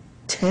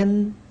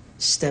 10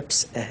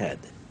 steps ahead.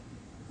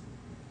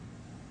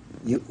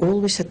 You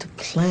always had to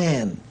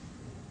plan.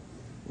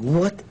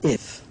 What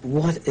if?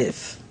 What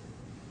if?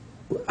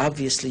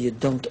 Obviously, you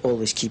don't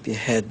always keep your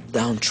head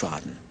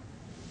downtrodden.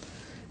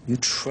 You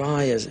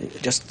try,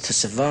 just to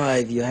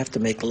survive, you have to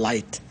make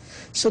light.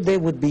 So there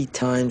would be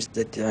times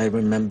that I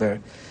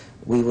remember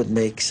we would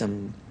make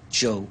some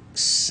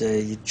jokes.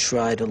 You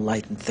try to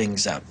lighten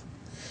things up.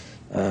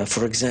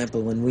 For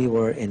example, when we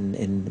were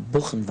in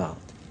Buchenwald,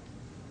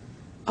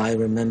 I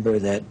remember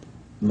that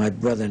my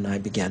brother and I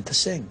began to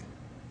sing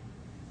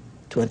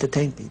to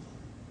entertain people.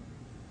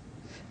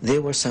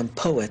 There were some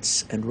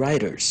poets and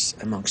writers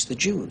amongst the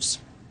Jews,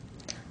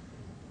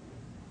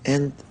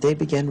 and they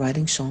began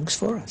writing songs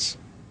for us,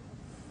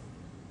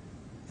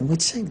 and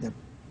we'd sing them.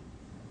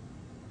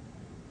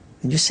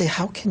 And you say,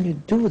 how can you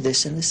do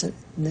this in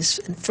this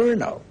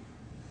inferno?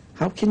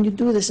 How can you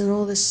do this in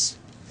all this?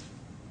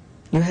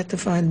 You had to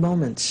find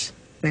moments.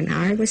 When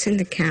I was in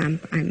the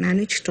camp, I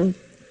managed to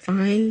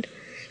find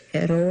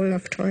a roll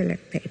of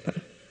toilet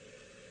paper.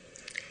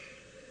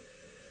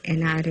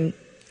 And I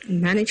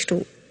managed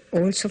to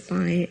also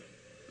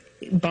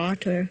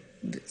barter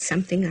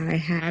something I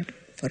had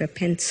for a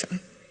pencil.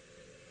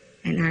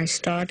 And I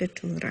started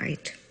to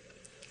write.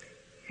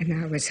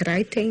 And I was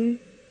writing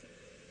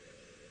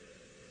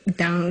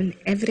down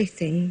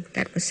everything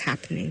that was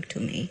happening to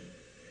me.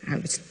 I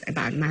was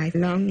about my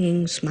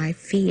longings, my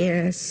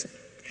fears,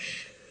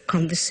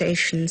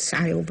 conversations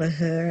I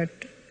overheard,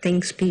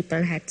 things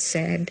people had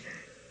said.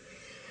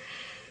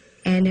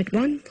 And at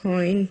one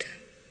point,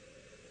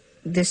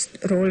 this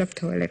roll of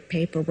toilet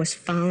paper was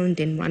found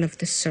in one of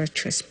the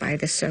searches by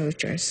the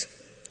soldiers.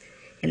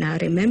 And I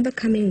remember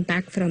coming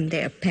back from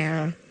their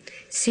peril,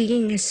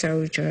 seeing a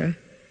soldier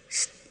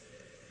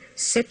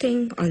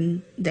sitting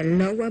on the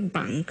lower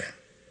bunk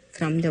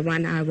from the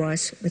one I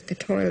was with the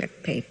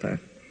toilet paper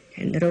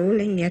and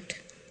rolling it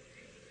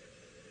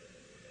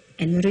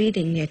and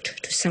reading it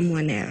to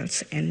someone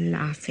else and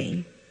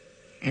laughing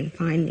and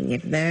finding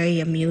it very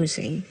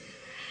amusing.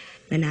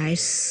 When I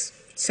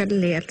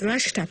suddenly had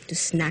rushed up to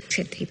snatch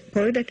it, he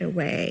pulled it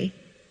away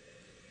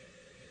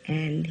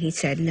and he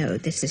said, "No,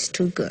 this is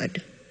too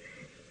good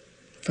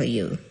for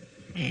you."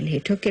 And he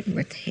took it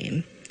with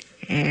him.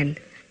 And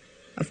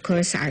of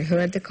course, I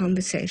heard the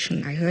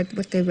conversation. I heard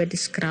what they were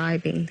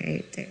describing.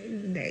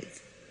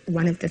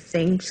 One of the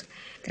things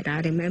that I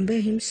remember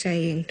him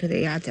saying to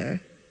the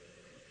other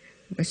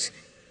was,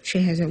 "She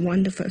has a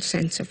wonderful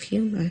sense of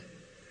humor."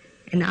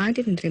 And I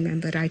didn't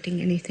remember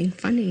writing anything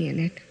funny in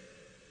it.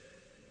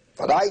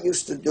 What I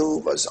used to do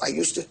was I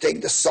used to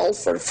take the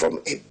sulfur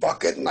from a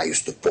bucket and I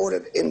used to pour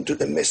it into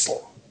the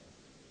missile.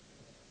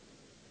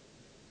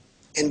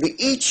 And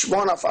each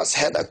one of us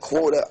had a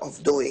quota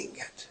of doing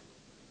it.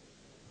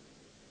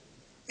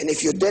 And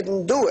if you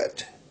didn't do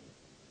it,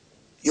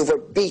 you were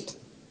beaten.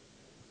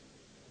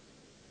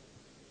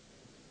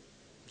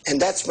 And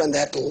that's when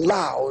that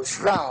laus,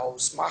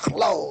 raus, mach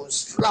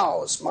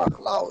laus, mach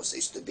laus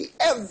used to be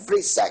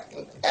every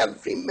second,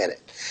 every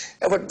minute.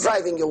 It was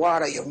driving you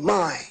out of your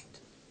mind.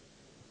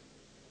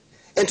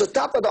 And to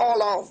top it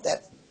all off,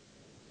 that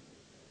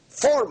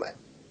foreman,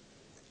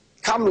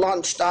 come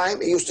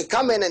lunchtime, he used to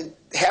come in and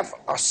have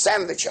a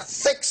sandwich, a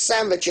thick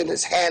sandwich in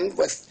his hand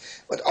with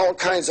all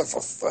kinds of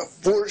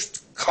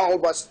wurst,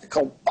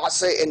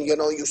 kolbasa, and,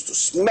 used to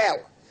smell.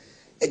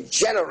 It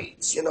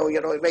generates,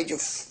 it made you,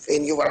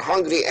 and you were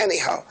hungry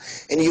anyhow,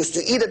 and he used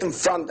to eat it in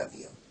front of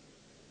you.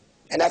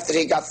 And after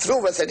he got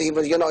through with it, he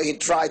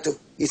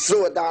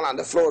threw it down on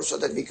the floor so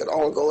that we could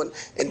all go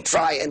and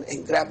try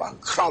and grab a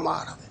crumb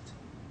out of it.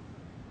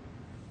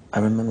 I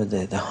remember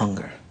the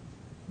hunger,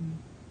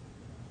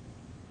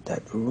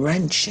 that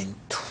wrenching,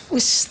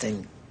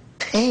 twisting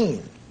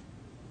pain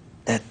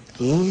that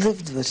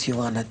lived with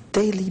you on a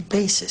daily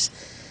basis.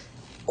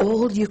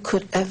 All you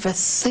could ever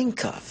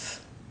think of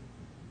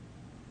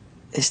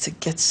is to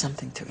get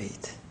something to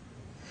eat.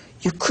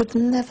 You could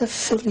never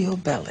fill your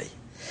belly.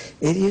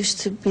 It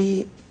used to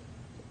be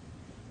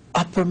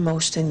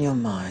uppermost in your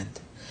mind.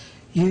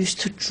 You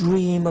used to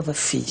dream of a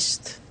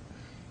feast.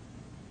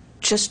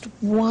 Just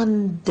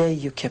one day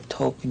you kept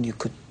hoping you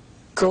could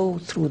go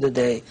through the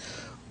day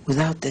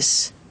without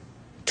this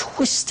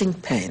twisting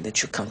pain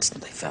that you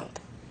constantly felt.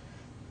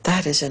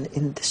 That is an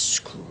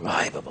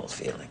indescribable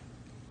feeling.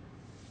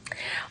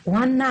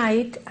 One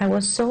night I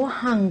was so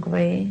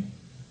hungry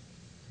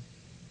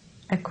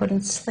I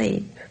couldn't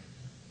sleep.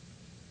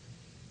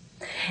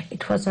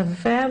 It was a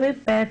very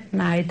bad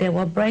night. They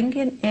were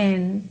bringing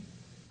in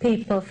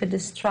people for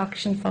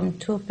destruction from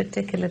two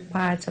particular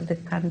parts of the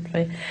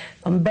country,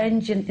 from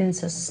Benjamin and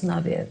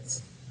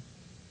Sosnowiec.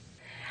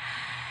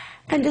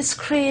 And the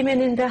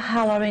screaming and the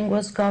hollering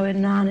was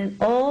going on,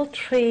 and all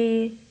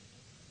three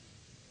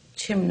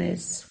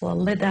chimneys were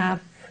lit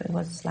up. It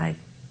was like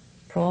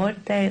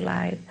broad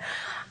daylight.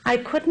 I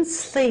couldn't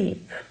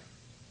sleep.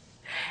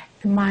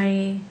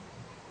 My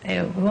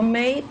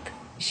roommate,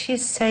 she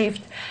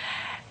saved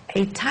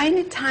a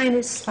tiny,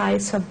 tiny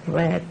slice of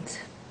bread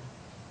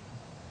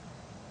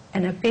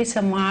and a piece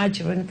of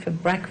margarine for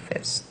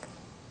breakfast.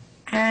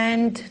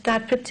 And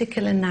that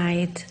particular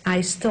night,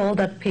 I stole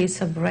that piece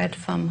of bread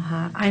from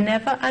her. I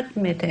never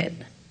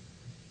admitted.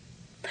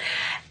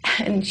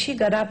 And she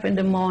got up in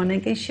the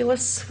morning and she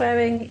was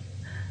swearing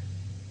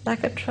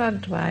like a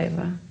truck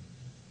driver.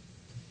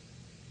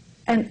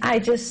 And I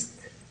just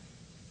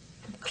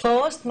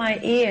closed my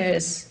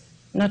ears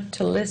not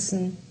to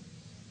listen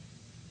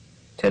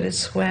to the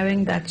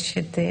swearing that she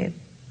did.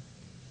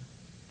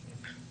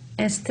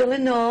 And still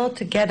in all,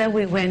 together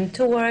we went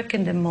to work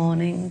in the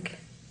morning.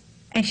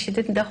 And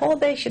the whole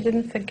day she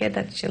didn't forget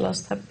that she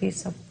lost her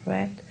piece of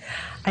bread.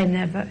 I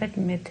never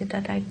admitted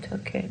that I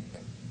took it.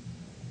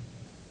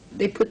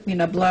 They put me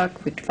in a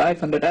block with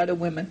 500 other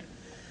women.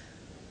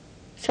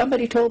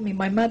 Somebody told me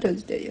my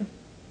mother's there.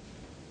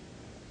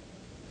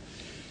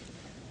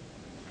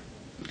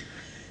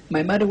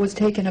 My mother was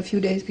taken a few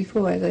days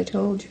before, as I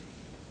told you.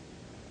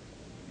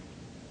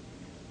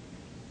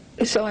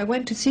 So I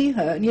went to see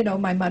her,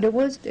 and my mother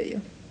was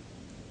there.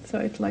 So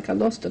it's like I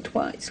lost her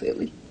twice,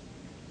 really.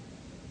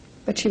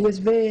 But she was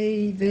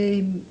very,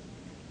 very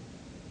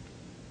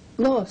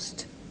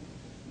lost.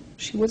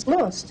 She was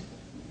lost.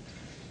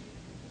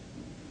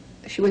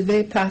 She was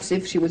very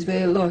passive, she was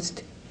very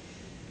lost.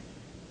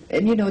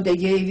 And they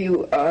gave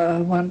you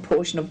one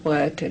portion of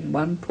bread and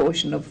one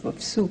portion of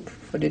soup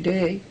for the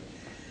day.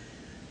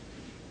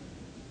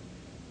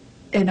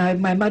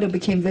 And my mother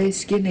became very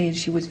skinny, and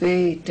she was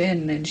very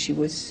thin, and she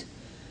was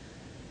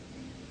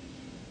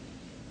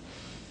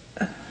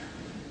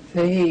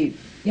very,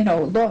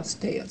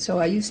 lost there. So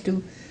I used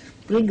to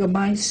bring her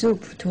my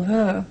soup to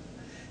her,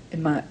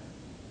 and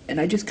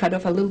I just cut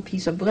off a little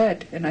piece of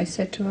bread, and I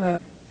said to her,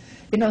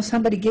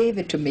 somebody gave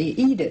it to me,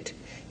 eat it.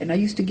 And I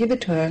used to give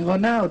it to her and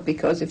run out,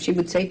 because if she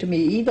would say to me,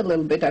 eat a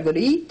little bit, I would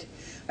eat.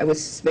 I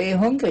was very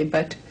hungry,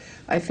 but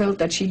I felt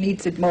that she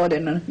needs it more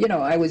than, you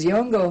know, I was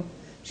younger.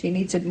 She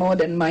needs it more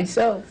than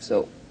myself.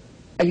 So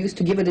I used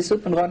to give her the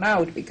soup and run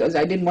out because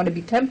I didn't want to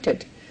be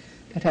tempted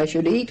that I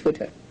should eat with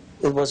her.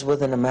 It was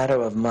within a matter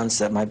of months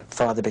that my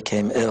father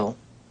became ill.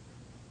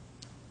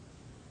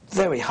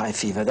 Very high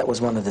fever. That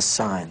was one of the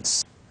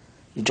signs.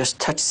 You just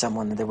touched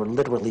someone and they were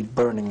literally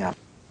burning up.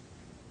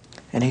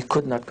 And he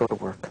could not go to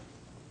work.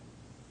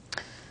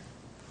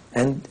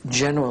 And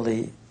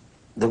generally,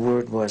 the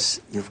word was,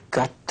 you've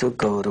got to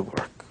go to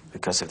work,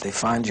 because if they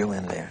find you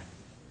in there.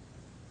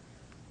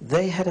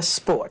 They had a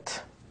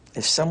sport.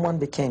 If someone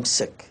became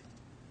sick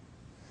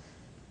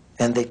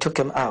and they took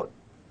him out,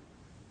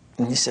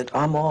 and he said,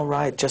 I'm all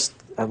right, just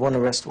I want to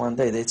rest one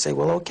day, they'd say,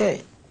 well,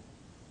 okay.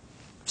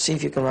 See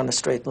if you can run a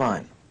straight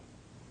line.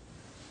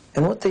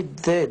 And what they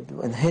did,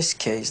 in his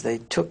case, they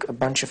took a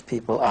bunch of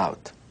people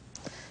out.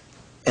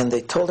 And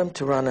they told him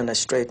to run in a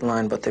straight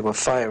line, but they were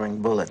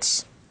firing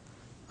bullets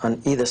on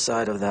either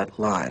side of that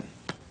line,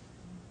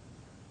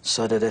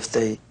 so that if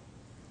they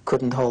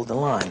couldn't hold the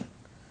line,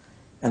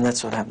 and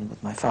that's what happened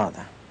with my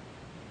father.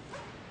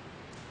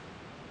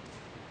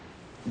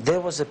 There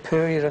was a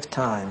period of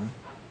time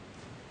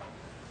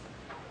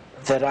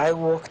that I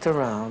walked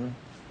around,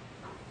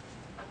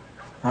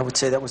 I would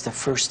say that was the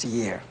first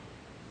year.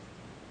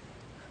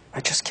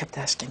 I just kept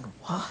asking,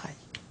 why?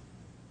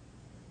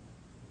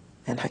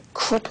 And I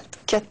couldn't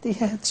get the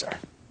answer.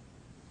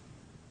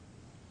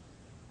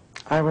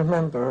 I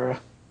remember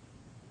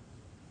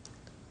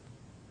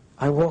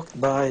I walked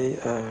by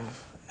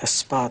a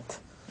spot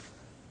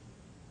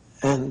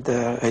and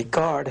a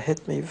guard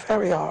hit me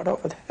very hard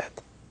over the head.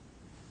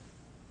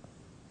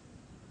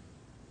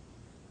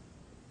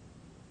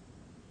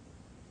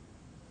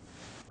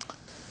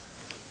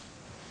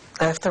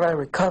 After I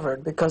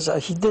recovered, because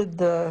he did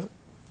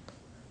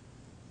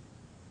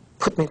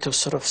put me to a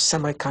sort of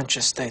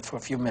semi-conscious state for a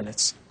few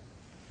minutes.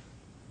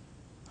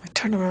 I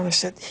turned around and I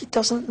said, he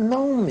doesn't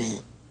know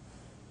me.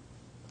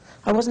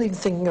 I wasn't even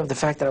thinking of the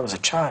fact that I was a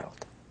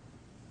child.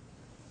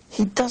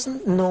 He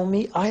doesn't know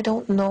me. I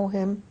don't know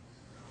him.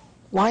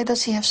 Why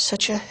does he have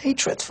such a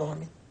hatred for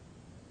me?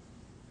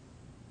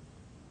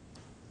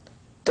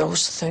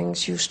 Those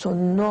things used to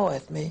gnaw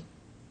at me.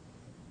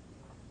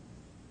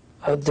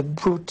 The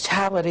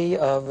brutality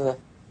of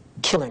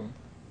killing.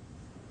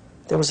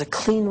 There was a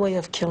clean way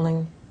of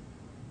killing,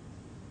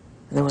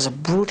 and there was a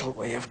brutal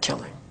way of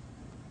killing.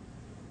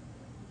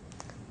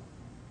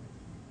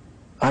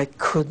 I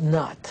could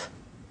not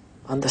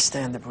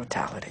understand the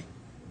brutality.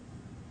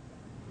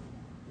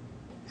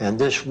 And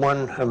this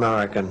one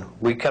American,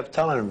 we kept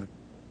telling him,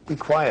 be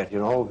quiet, you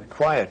know, be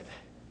quiet.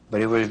 But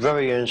he was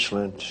very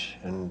insolent,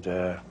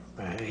 and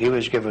he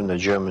was giving the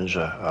Germans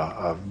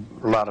a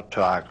lot of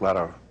talk, a lot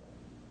of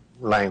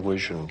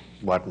language and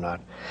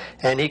whatnot.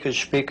 And he could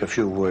speak a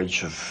few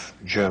words of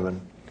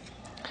German.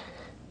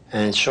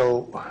 And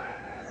so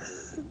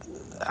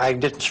I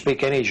didn't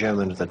speak any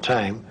German at the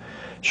time,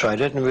 so I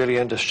didn't really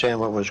understand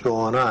what was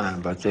going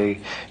on. But the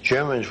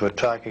Germans were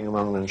talking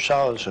among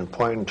themselves and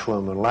pointing to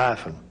him and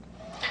laughing.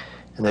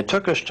 And they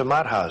took us to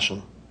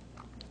Mauthausen,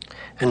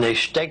 and they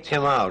staked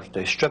him out.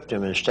 They stripped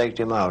him and staked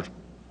him out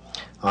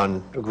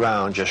on the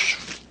ground, just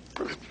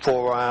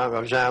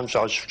his arms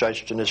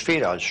outstretched and his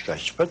feet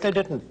outstretched. But they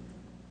didn't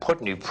put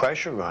any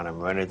pressure on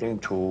him or anything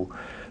to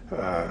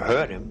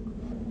hurt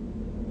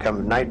him.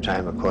 Come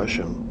nighttime, of course,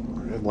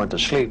 and he went to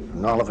sleep.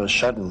 And all of a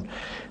sudden,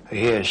 I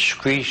hear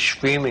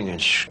screaming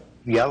and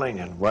yelling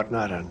and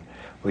whatnot, and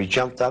we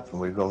jumped up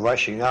and we go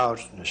rushing out,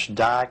 and it's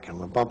dark, and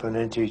we're bumping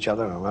into each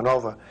other, and we went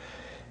over.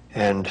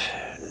 And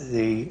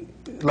a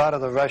lot of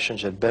the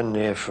Russians had been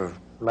there for,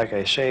 like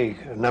I say,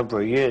 a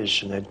number of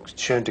years, and they'd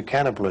turned to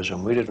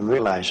cannibalism. We didn't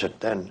realize it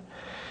then.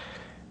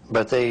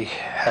 But they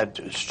had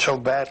so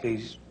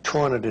badly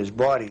torn at his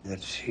body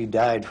that he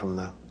died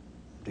from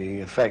the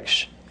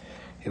effects.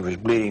 He was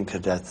bleeding to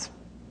death,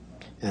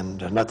 and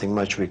nothing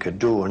much we could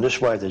do. And this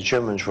is why the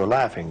Germans were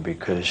laughing,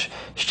 because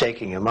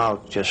staking him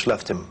out just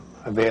left him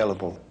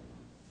available.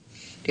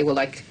 There were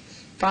like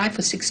 5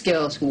 or 6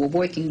 girls who were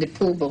working the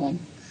pulver room,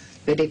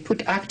 where they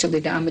put actually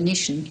the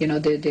ammunition, you know,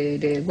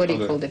 the what do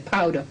you call the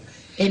powder,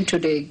 into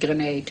the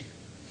grenade.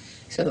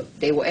 So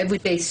they were every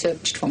day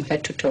searched from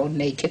head to toe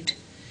naked.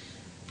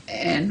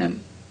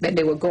 And then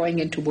they were going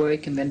into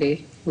work, and then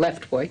they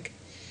left work.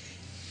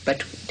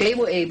 But they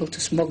were able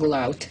to smuggle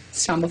out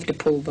some of the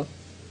pulver.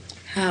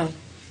 How?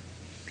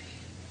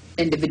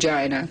 In the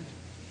vagina,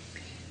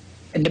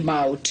 in the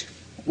mouth.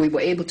 We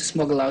were able to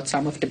smuggle out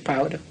some of the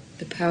powder.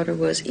 The powder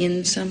was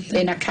in something?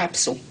 In a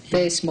capsule,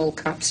 very small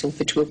capsule,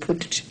 which were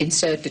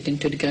inserted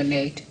into the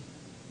grenade.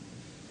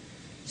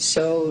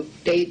 So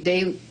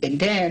and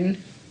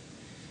then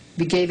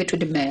we gave it to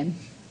the men,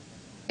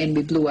 and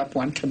we blew up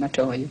one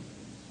crematorium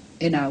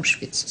in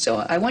Auschwitz.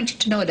 So I want you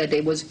to know that they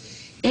was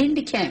in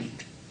the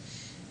camp,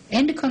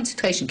 in the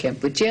concentration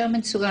camp, with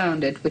Germans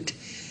surrounded, with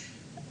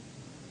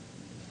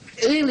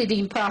really the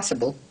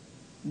impossible.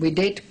 We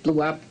did blow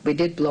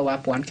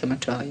up one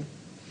crematorium.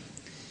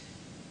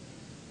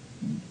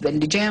 When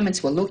the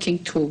Germans were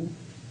looking to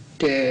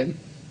the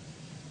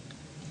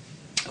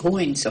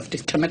ruins of the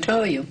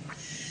crematorium,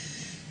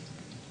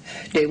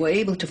 they were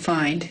able to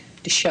find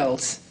the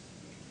shells,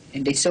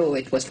 and they saw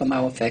it was from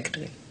our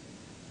factory.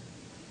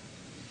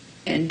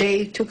 And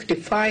they took the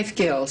 5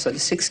 girls or the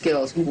 6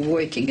 girls who were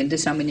working in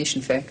this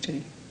ammunition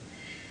factory,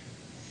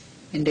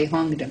 and they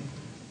hung them.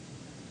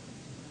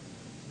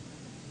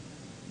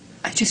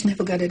 I just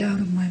never got it out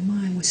of my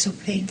mind. It was so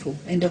painful.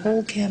 And the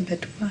whole camp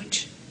had to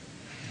watch.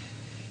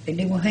 And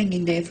they were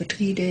hanging there for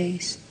 3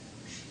 days.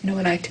 You know,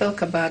 when I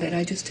talk about it,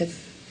 I just have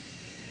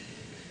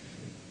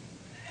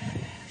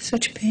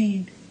such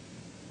pain.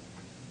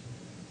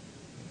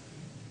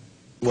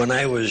 When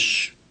I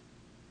was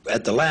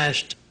at the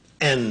last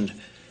end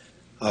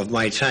of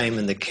my time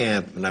in the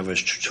camp, and I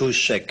was too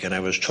sick, and I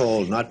was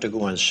told not to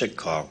go on sick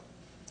call.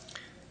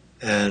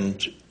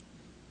 And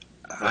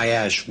I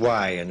asked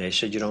why, and they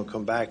said, you don't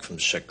come back from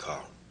sick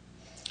call.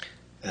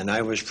 And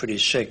I was pretty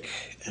sick.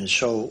 And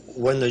so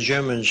when the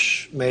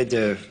Germans made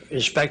their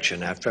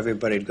inspection, after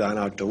everybody had gone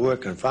out to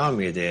work and found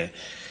me there,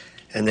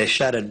 and they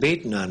started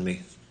beating on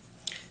me,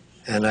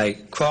 and I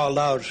crawled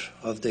out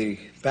of the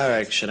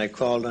barracks, and I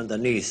crawled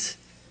underneath.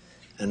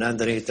 And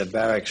underneath the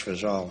barracks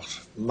was all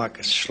muck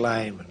and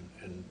slime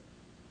and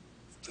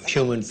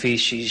human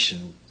feces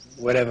and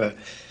whatever.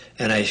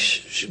 And I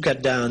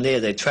got down there.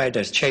 They tried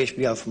to chase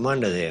me out from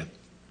under there.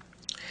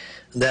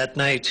 That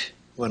night,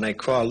 when I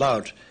crawled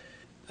out,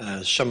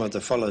 some of the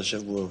fellows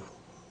that were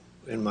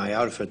in my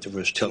outfit that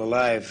were still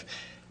alive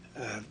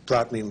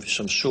brought me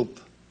some soup.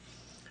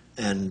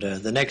 And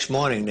the next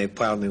morning, they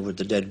piled me with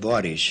the dead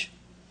bodies.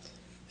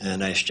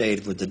 And I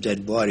stayed with the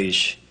dead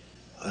bodies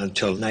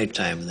until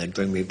nighttime, and they'd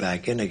bring me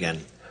back in again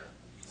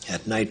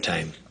at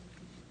nighttime,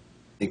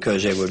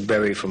 because they would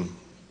bury from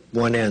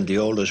one end the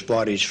oldest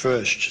bodies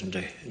first,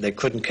 and they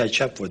couldn't catch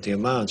up with the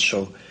amount,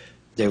 so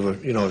they were,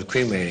 you know,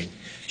 cremating.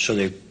 So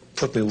they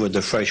put me with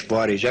the fresh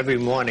bodies. Every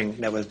morning,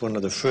 that was one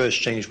of the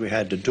first things we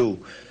had to do,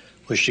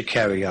 was to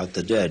carry out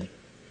the dead.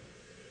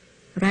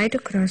 Right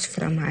across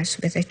from us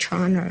was a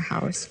charnel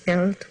house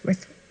filled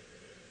with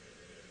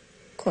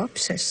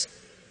corpses.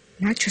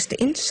 Not just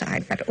the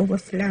inside, but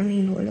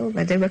overflowing all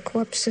over. There were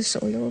corpses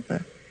all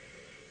over.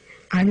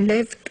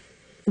 I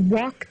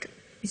walked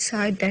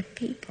beside dead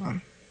people.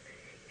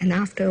 And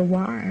after a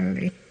while,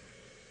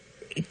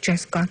 it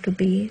just got to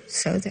be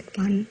so that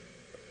one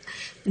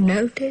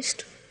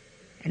noticed,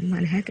 and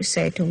one had to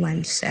say to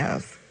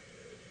oneself,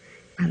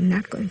 I'm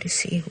not going to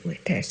see who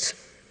it is.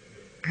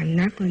 I'm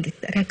not going to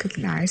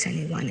recognize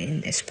anyone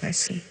in this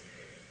person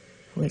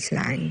who is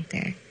lying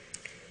there.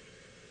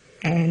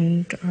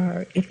 And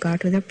it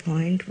got to the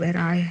point where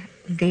I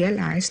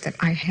realized that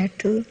I had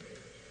to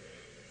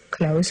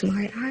close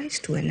my eyes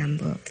to a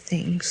number of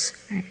things.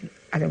 And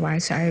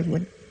otherwise, I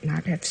would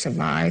not have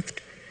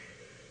survived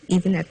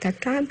even at that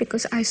time,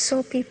 because I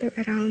saw people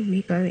around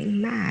me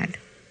going mad.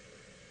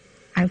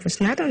 I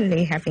was not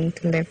only having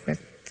to live with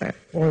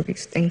all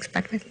these things,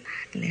 but with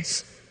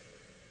madness.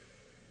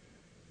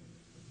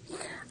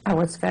 I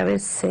was very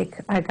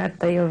sick. I got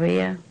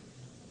diarrhea.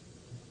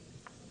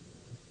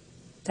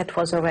 That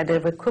was already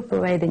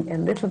recuperating a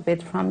little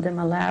bit from the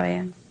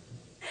malaria.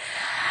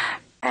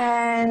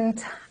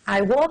 And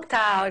I walked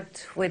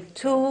out with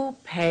 2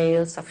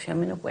 pails of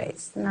human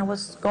waste, and I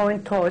was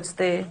going towards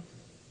the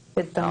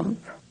dump.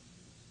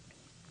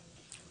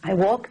 I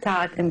walked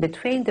out, and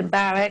between the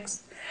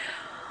barracks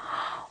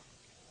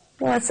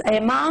was a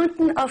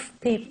mountain of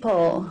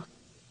people,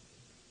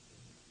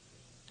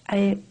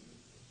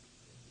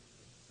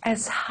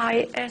 as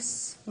high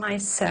as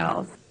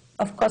myself.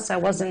 Of course, I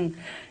wasn't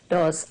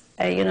those,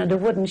 the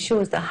wooden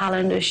shoes, the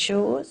Hollander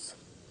shoes.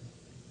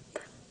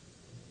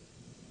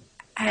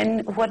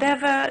 And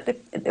whatever,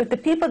 the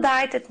people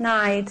died at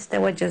night, they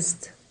were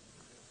just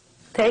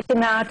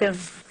taken out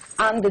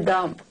on the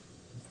dump,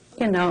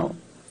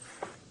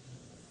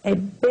 a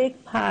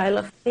big pile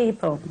of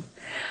people.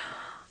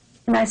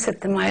 And I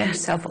said to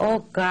myself, oh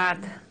God,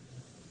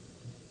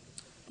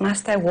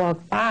 must I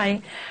walk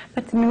by?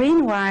 But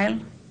meanwhile,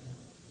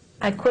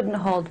 I couldn't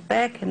hold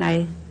back, and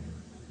I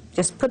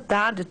just put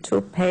down the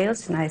 2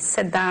 pails, and I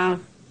sat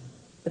down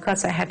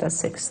because I had a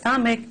sick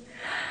stomach.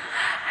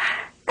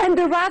 And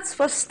the rats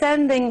were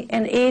standing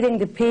and eating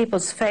the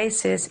people's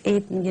faces,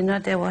 eating,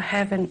 they were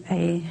having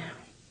a...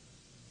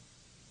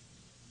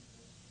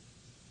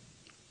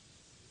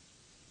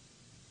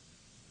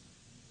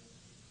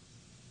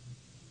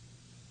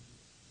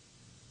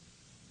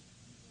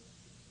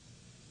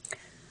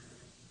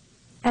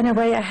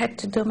 Anyway, I had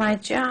to do my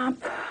job.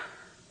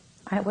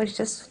 I was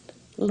just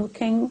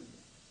looking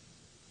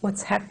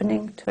what's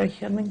happening to a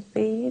human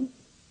being.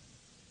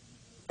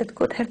 That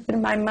could have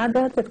been my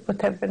mother, that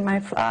could have been my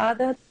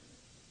father,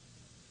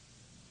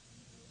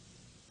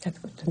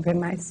 that could have been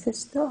my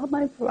sister or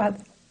my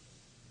brother.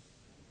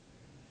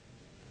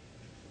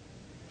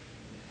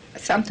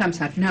 Sometimes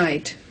at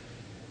night,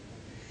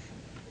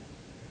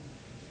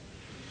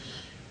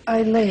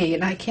 I lay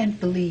and I can't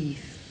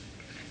believe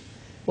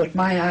what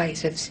my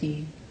eyes have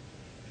seen.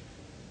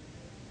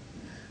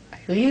 I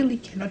really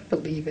cannot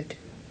believe it.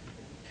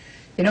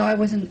 I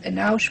was in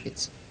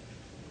Auschwitz.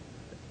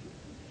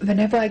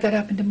 whenever I got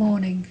up in the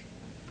morning,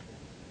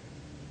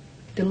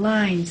 the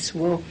lines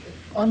were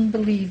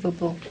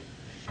unbelievable.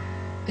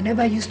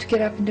 Whenever I used to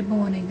get up in the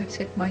morning, I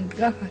said, my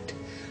God,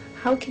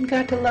 how can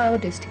God allow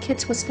this? The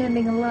kids were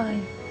standing in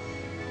line,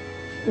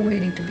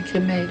 waiting to be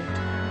cremated.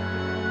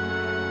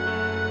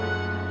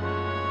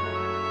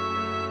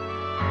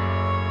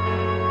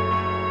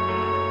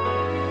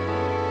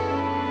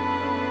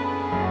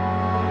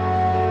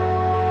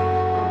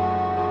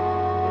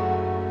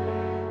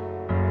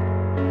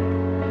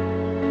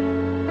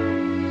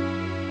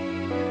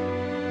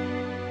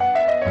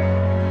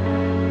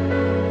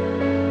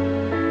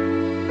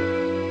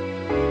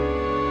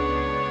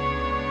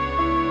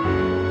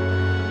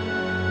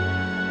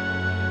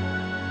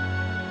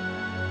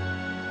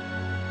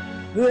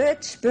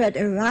 Word spread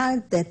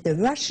around that the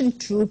Russian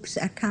troops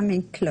are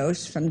coming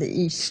close from the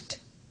east.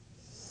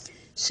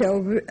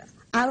 So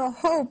our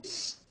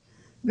hopes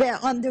were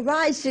on the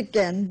rise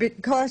again,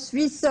 because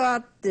we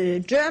thought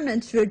the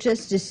Germans would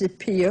just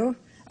disappear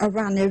or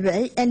run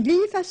away and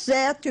leave us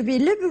there to be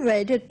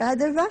liberated by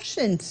the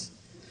Russians.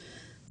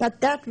 But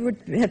that would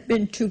have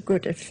been too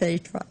good a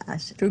fate for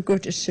us, too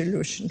good a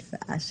solution for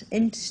us.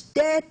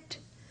 Instead,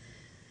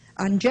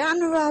 on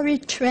January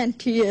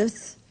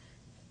 20th,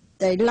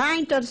 they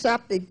lined us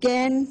up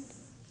again,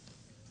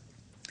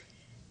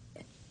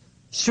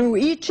 threw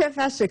each of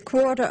us a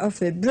quarter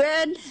of a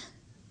bread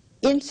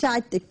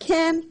inside the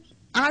camp.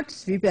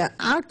 We were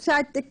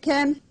outside the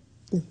camp,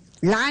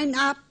 line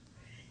up,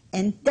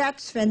 and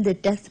that's when the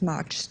death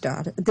march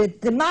started.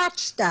 The march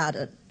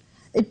started.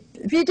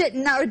 We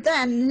didn't know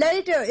then.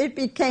 Later it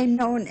became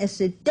known as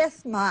the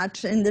death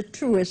march in the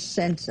truest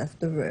sense of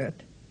the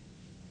word.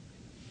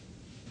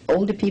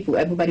 Older people,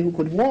 everybody who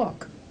could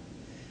walk,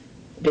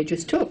 they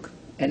just took.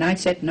 And I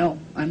said, no,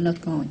 I'm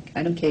not going.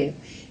 I don't care.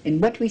 And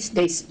what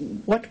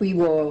we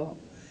were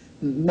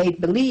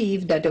made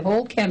believe that the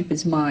whole camp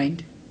is mine,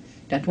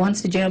 that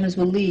once the Germans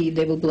will leave,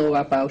 they will blow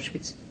up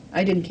Auschwitz.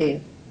 I didn't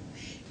care.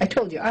 I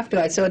told you, after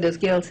I saw those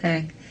girls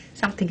hang,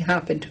 something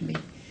happened to me.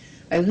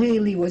 I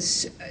really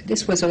was,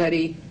 this was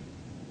already,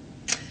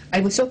 I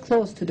was so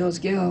close to those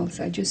girls.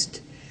 It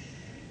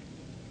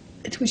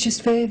was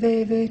just very,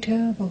 very, very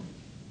terrible.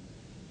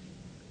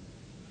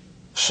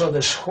 So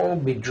this whole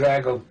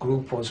bedraggled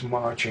group was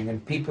marching,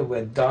 and people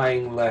were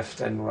dying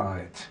left and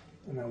right.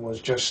 And it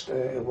was just,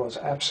 it was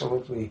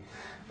absolutely,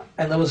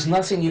 and there was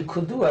nothing you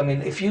could do. I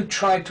mean, if you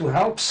tried to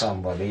help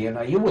somebody,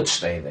 you would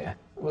stay there.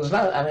 It was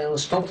not, I mean, it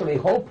was totally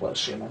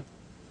hopeless,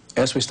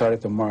 As we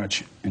started to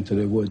march into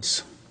the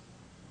woods,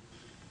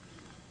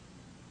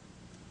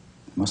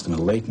 it must have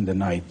been late in the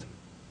night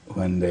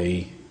when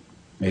they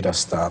made us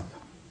stop.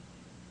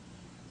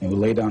 And we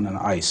lay down on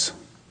ice,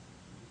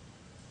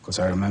 because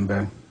I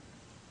remember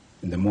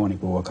in the morning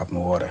we woke up in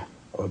water.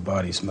 Our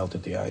bodies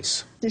melted the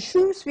ice. The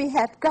shoes we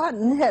had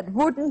gotten had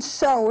wooden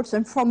soles,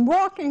 and from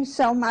walking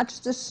so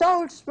much, the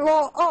soles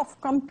wore off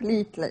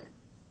completely.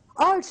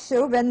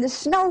 Also, when the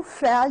snow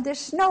fell, the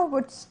snow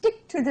would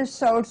stick to the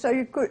soles, so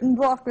you couldn't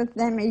walk with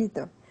them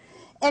either.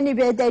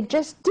 Anyway, they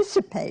just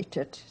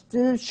dissipated.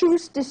 The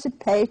shoes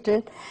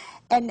dissipated,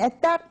 and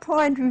at that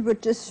point we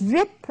would just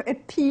rip a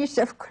piece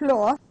of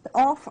cloth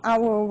off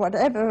our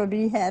whatever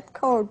we had,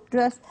 cold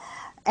dress,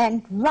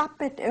 and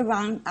wrap it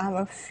around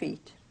our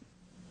feet.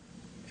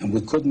 And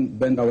we couldn't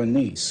bend our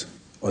knees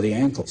or the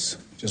ankles,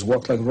 just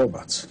walk like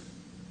robots,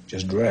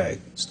 just drag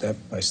step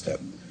by step.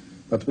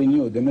 But we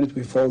knew the minute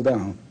we fall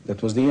down,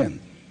 that was the end.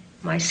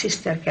 My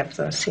sister kept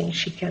on saying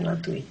she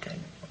cannot do it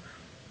anymore.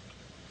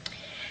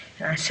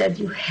 And I said,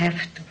 you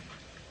have to.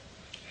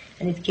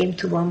 And it came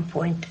to one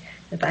point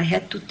that I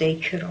had to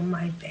take her on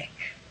my back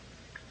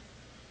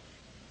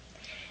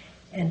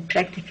and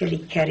practically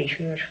carry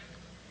her.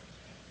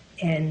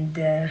 And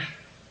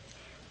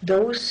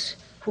those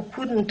who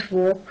couldn't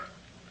walk,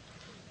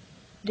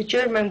 the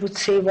German would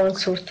say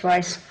once or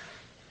twice,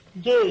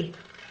 "Geh,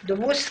 du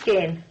musst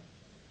gehen,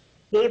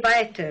 geh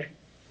weiter."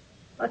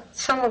 But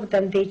some of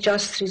them, they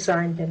just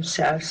resigned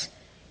themselves.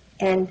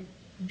 And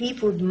we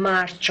would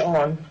march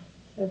on.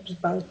 It was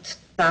about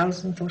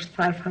 1,000 or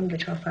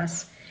 500 of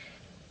us.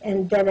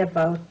 And then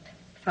about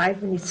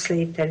 5 minutes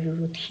later, we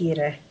would hear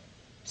a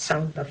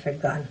sound of a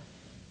gun.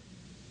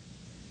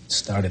 It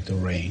started to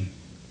rain.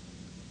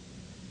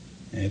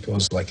 And it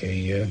was like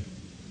a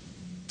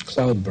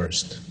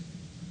cloudburst,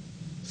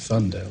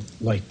 thunder,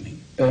 lightning.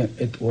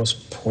 It was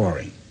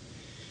pouring.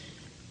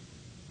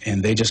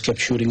 And they just kept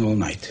shooting all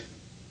night.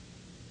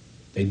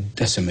 They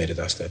decimated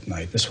us that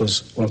night. This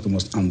was one of the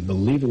most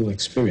unbelievable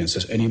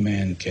experiences any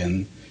man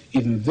can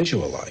even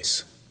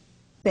visualize.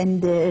 When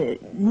the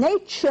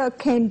nature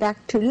came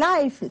back to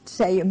life, let's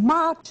say a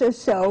March or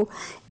so,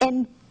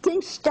 and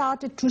things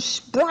started to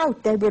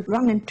sprout, they would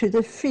run into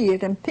the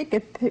field and pick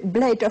a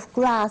blade of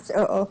grass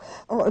or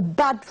a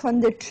bud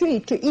from the tree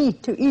to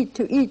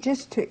eat,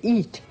 just to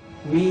eat.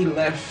 We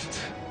left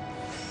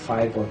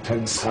 5,000 or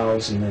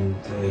 10,000, and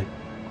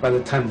by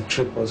the time the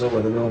trip was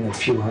over, there were only a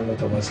few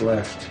hundred of us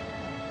left.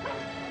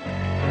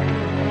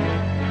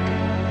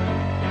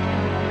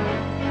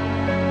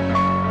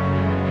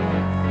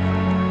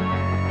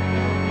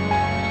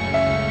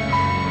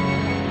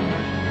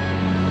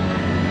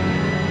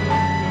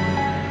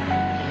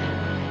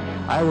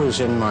 I was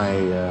in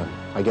my,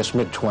 I guess,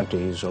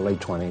 mid-20s or late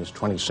 20s,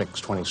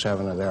 26,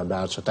 27 or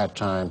thereabouts at that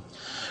time.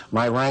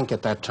 My rank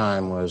at that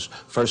time was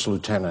first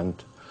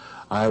lieutenant.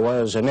 I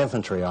was an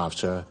infantry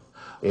officer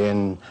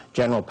in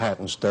General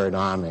Patton's Third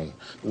Army.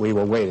 We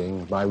were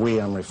waiting. By we,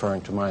 I'm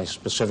referring to my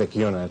specific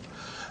unit.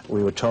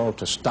 We were told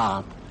to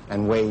stop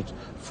and wait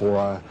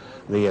for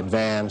the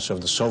advance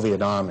of the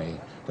Soviet Army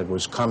that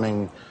was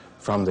coming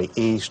from the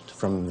east,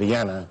 from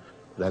Vienna,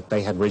 that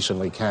they had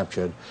recently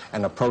captured,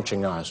 and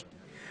approaching us.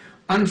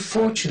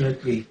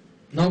 Unfortunately,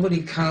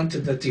 nobody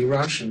counted that the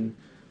Russian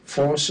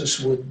forces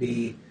would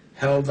be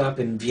held up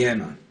in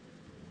Vienna.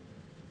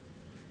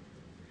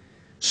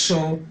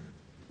 So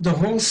the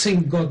whole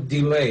thing got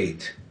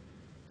delayed,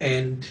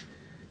 and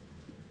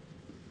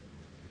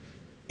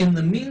in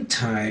the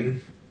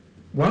meantime,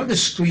 while the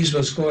squeeze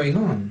was going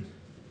on,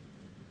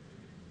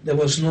 there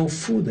was no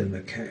food in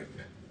the camp.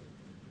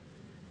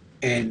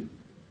 And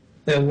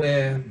there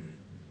were,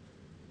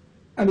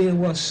 I mean, it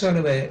was sort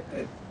of a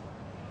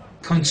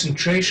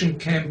concentration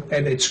camp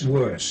at its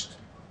worst.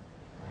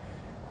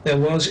 There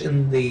was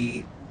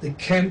the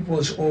camp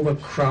was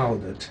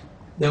overcrowded.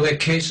 There were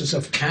cases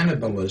of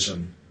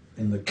cannibalism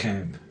in the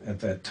camp at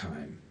that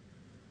time.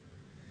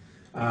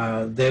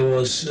 There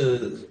was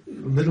a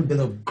little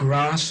bit of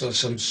grass or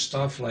some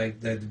stuff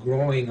like that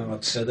growing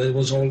outside. It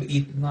was all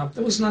eaten up.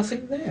 There was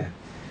nothing there.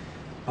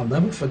 I'll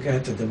never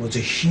forget that there was a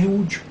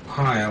huge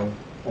pile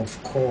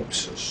of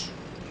corpses,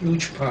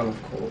 which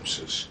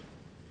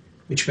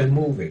were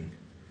moving.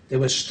 They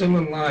were still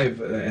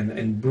alive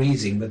and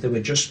breathing, but they were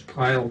just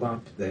piled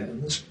up there.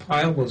 And this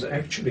pile was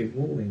actually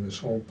moving, this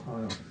whole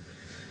pile.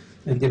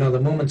 And, you know, the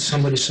moment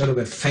somebody sort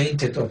of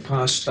fainted or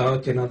passed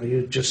out, you know,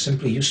 you just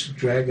simply used to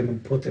drag him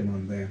and put him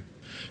on there.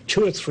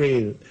 2 or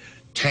 3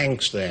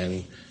 tanks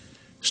then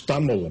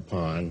stumbled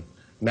upon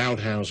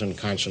Mauthausen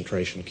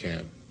concentration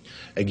camp.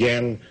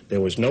 Again,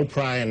 there was no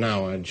prior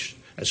knowledge,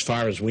 as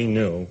far as we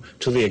knew,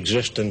 to the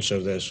existence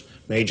of this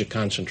major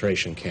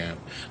concentration camp.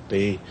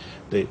 The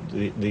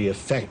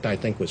effect, I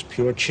think, was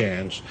pure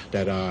chance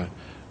that our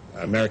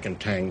American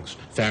tanks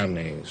found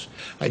these.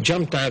 I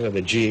jumped out of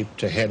the Jeep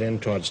to head in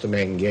towards the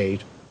main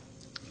gate,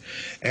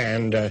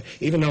 and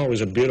even though it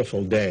was a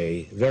beautiful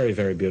day, very,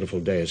 very beautiful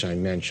day, as I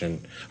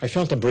mentioned, I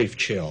felt a brief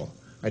chill.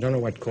 I don't know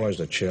what caused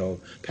the chill,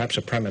 perhaps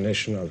a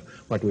premonition of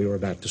what we were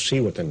about to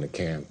see within the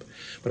camp.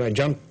 But I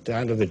jumped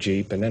out of the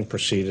Jeep and then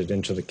proceeded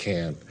into the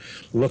camp,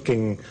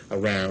 looking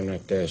around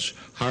at this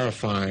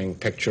horrifying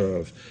picture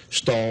of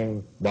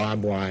stone,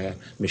 barbed wire,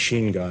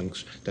 machine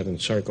guns that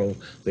encircled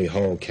the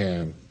whole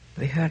camp.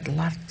 We heard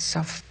lots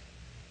of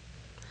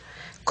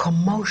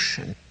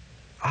commotion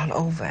all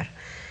over.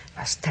 It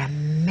was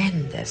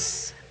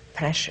tremendous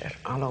pressure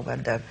all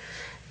over.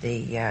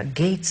 The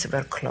gates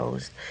were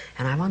closed.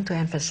 And I want to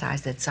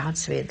emphasize that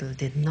Salzwedel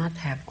did not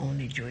have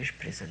only Jewish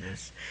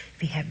prisoners.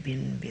 We have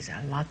been with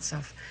lots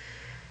of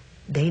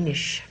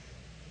Danish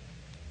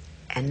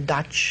and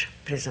Dutch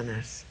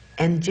prisoners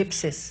and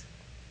gypsies.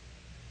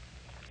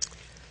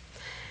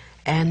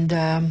 And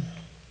the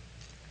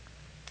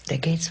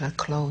gates were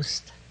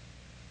closed.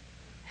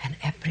 And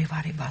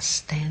everybody was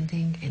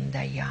standing in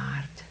the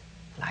yard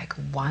like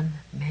one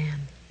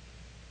man.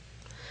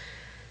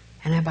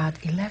 And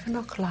about 11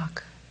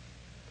 o'clock,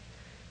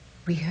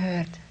 we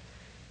heard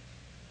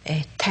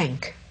a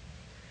tank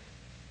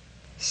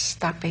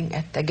stopping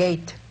at the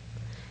gate,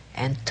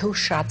 and 2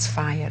 shots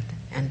fired,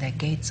 and the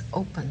gates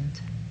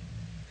opened.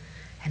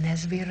 And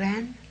as we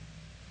ran,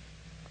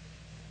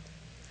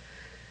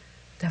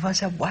 there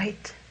was a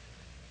white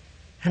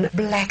and a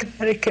black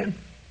American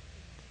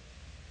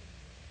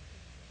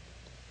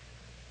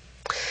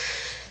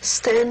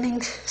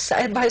standing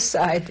side by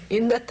side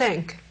in the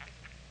tank.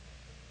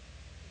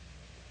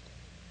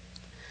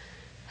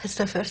 It's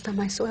the first time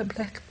I saw a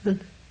black man.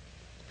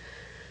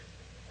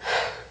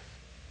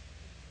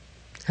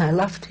 I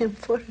loved him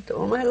for it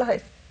all my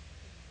life.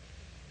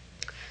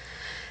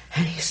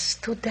 And he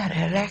stood there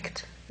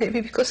erect, maybe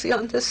because he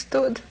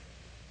understood.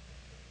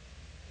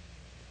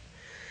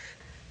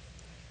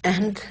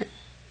 And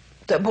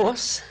the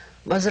boss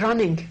was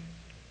running,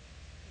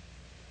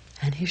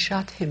 and he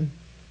shot him.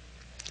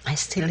 I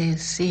still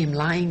see him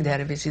lying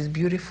there with his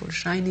beautiful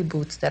shiny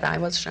boots that I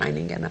was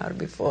shining an hour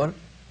before.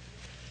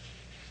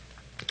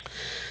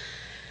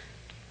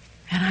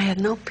 And I had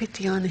no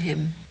pity on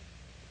him.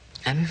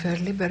 And we were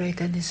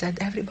liberated, and he said,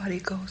 everybody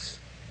goes.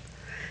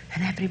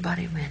 And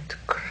everybody went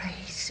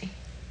crazy,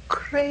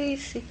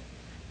 crazy.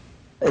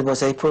 It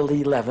was April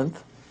the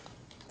 11th,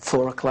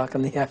 4 o'clock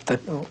in the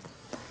afternoon.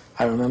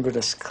 I remember it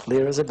as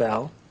clear as a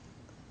bell.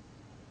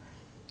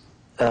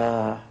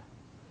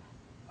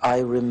 I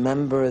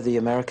remember the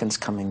Americans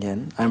coming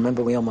in. I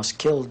remember we almost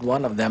killed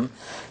one of them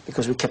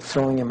because we kept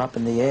throwing him up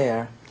in the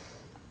air.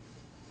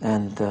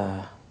 And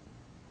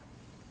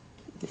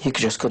he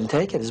just couldn't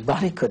take it. His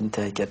body couldn't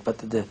take it.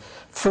 But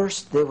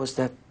first there was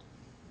that,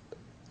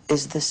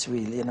 is this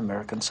really an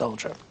American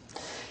soldier?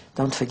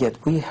 Don't forget,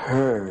 we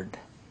heard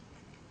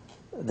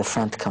the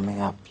front coming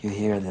up. You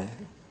hear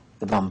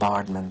the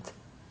bombardment,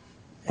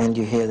 and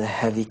you hear the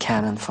heavy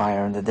cannon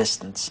fire in the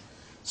distance.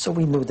 So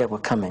we knew they were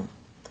coming.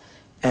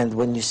 And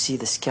when you see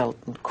the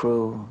skeleton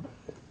crew,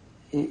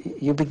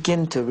 you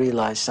begin to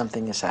realize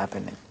something is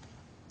happening.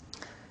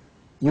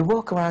 You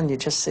walk around, you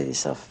just say to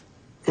yourself,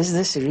 is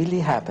this really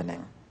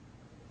happening?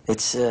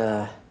 It's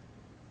a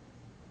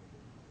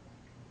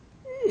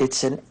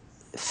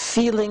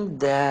feeling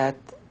that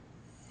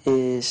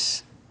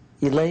is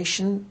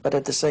elation, but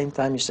at the same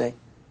time you say,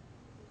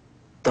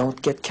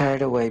 don't get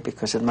carried away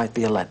because it might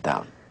be a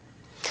letdown.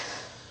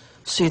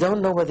 So you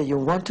don't know whether you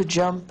want to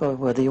jump or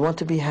whether you want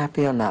to be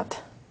happy or not.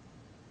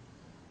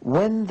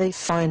 When they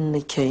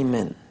finally came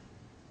in,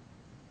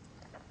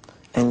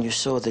 and you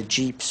saw the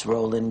jeeps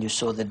roll in, you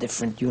saw the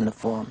different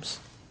uniforms,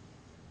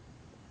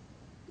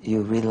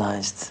 you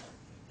realized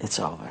it's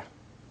over.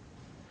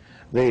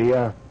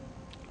 The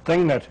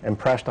thing that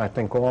impressed, I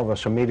think, all of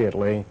us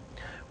immediately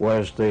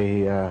was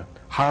the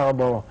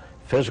horrible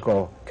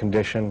physical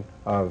condition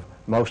of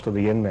most of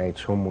the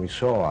inmates whom we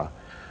saw.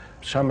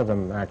 Some of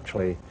them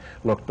actually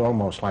looked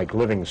almost like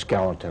living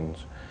skeletons.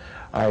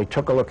 I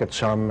took a look at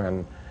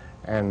some,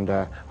 and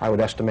I would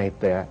estimate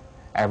their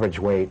average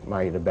weight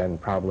might have been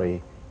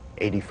probably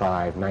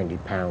 85, 90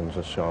 pounds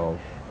or so.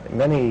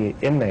 Many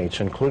inmates,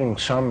 including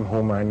some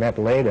whom I met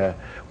later,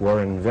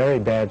 were in very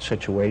bad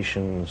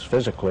situations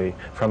physically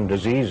from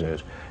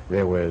diseases.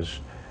 There was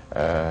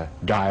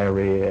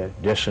diarrhea,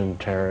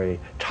 dysentery,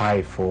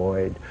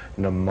 typhoid,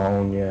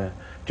 pneumonia,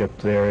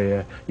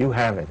 diphtheria, you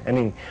have it,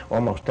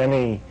 almost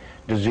any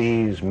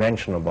disease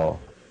mentionable.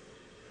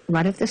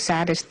 One of the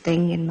saddest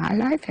things in my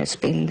life has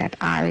been that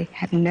I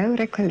have no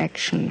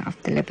recollection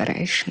of the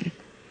liberation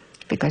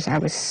because I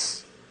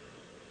was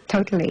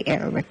totally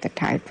ill with the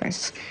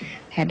typhus.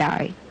 Had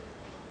I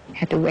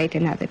had to wait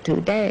another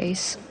 2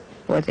 days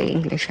for the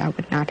English, I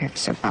would not have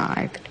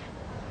survived.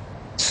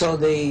 So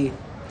they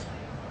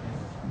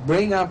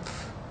bring up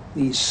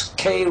these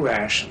K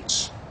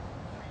rations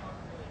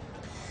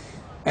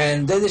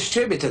and they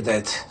distributed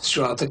that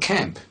throughout the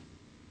camp.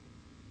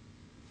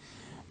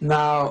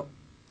 Now,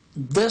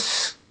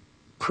 this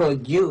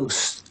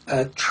produced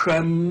a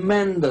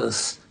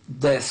tremendous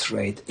death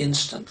rate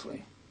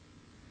instantly.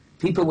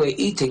 People were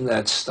eating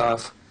that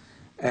stuff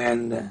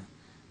and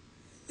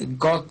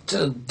got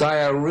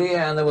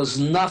diarrhea, and there was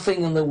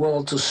nothing in the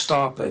world to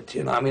stop it.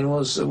 You know, I mean, it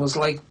was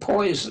like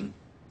poison.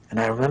 And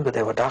I remember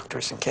there were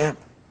doctors in camp,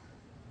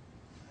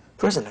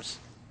 prisoners,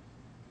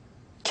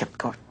 kept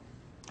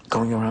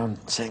going around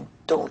saying,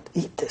 don't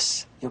eat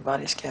this, your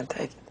bodies can't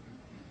take it.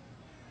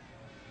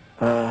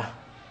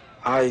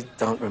 I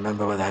don't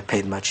remember whether I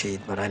paid much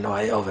heed, but I know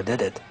I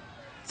overdid it.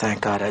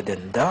 Thank God I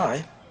didn't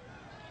die.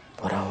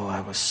 But oh, I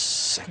was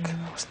sick.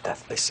 I was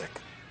deathly sick.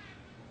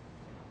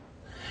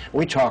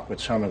 We talked with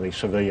some of the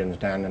civilians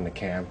down in the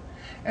camp,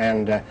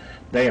 and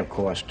they, of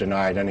course,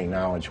 denied any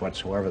knowledge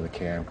whatsoever of the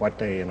camp. What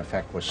they, in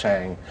effect, were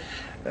saying,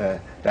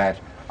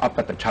 that up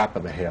at the top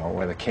of the hill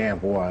where the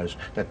camp was,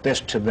 that this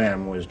to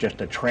them was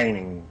just a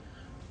training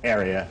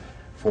area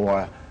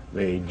for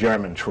the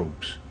German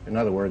troops. In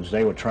other words,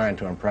 they were trying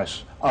to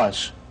impress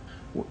us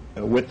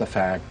with the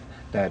fact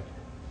that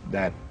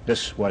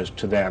this was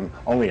to them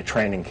only a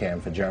training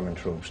camp for German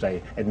troops.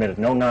 They admitted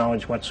no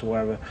knowledge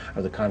whatsoever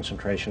of the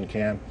concentration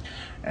camp,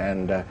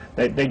 and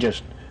they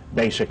just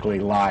basically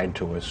lied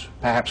to us,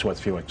 perhaps with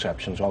few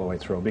exceptions all the way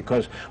through,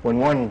 because when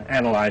one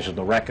analyzes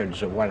the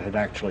records of what had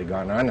actually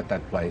gone on at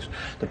that place,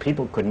 the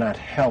people could not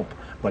help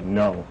but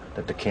know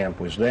that the camp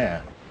was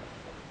there.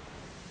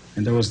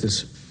 And there was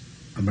this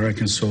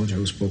American soldier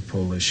who spoke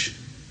Polish,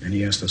 and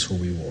he asked us who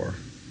we were.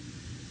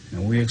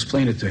 And we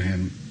explained it to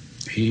him.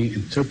 He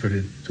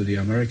interpreted to the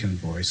American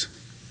boys,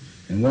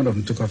 and one of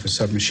them took off a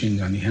submachine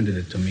gun. He handed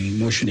it to me,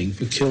 motioning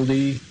to kill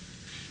the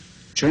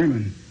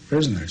German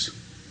prisoners.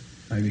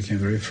 I became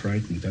very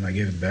frightened, and I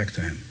gave it back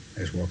to him. I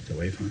just walked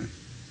away from him.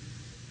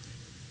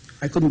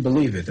 I couldn't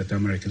believe it that the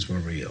Americans were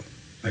real.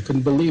 I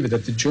couldn't believe it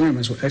that the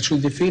Germans were actually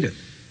defeated.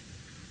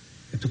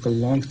 It took a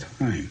long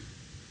time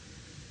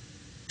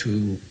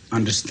to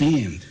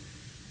understand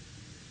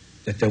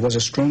that there was a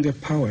stronger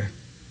power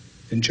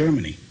than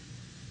Germany.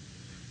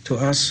 To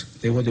us,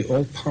 they were the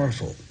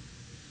all-powerful.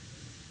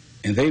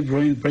 And they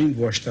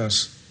brainwashed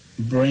us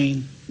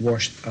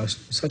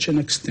to such an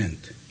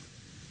extent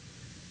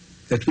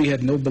that we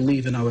had no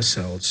belief in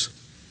ourselves.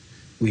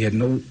 We had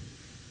no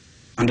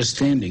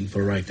understanding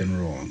for right and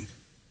wrong.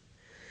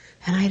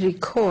 And I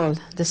recall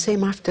the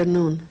same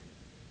afternoon,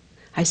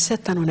 I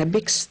sat down on a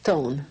big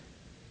stone,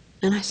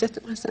 and I said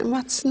to myself,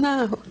 what's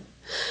now?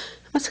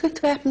 What's going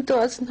to happen to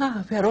us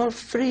now? We're all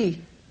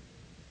free.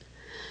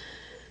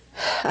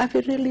 Are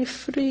we really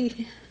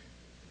free?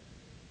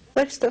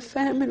 Where's the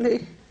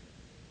family?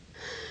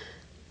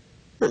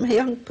 I'm a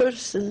young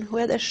person who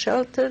had a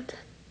sheltered,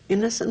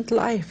 innocent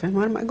life, and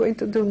what am I going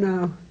to do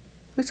now?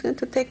 Who's going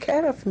to take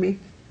care of me?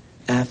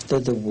 After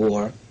the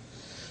war,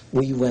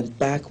 we went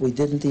back. We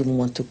didn't even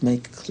want to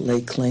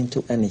lay claim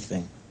to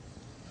anything.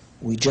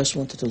 We just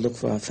wanted to look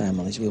for our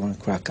families. We were in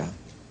Krakow.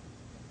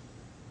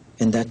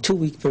 In that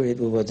 2-week period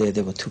we were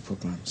there were 2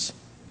 pogroms.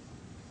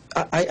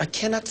 I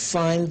cannot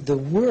find the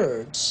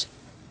words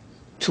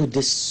to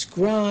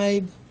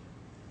describe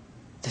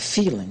the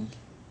feeling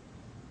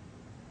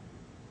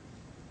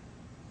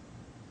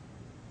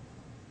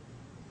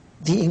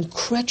the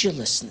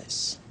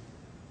incredulousness.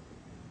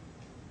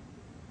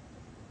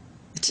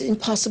 It's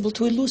impossible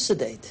to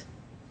elucidate.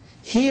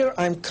 Here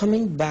I'm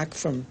coming back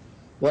from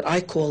what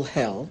I call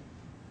hell,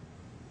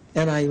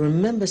 and I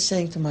remember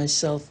saying to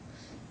myself,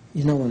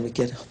 you know, when we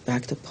get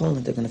back to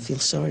Poland, they're going to feel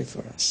sorry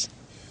for us.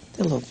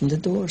 They'll open the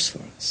doors for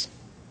us.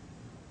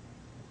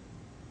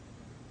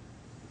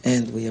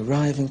 And we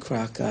arrive in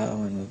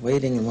Krakow, and we're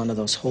waiting in one of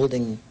those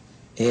holding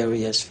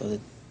areas for the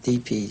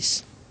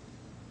DPs.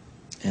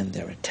 And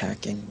they're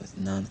attacking with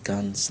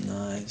guns,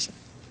 knives.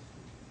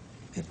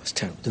 It was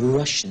terrible. The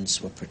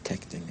Russians were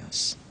protecting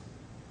us.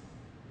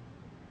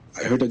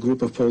 I heard a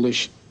group of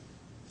Polish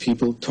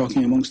people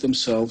talking amongst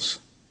themselves,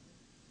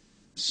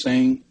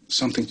 saying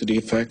something to the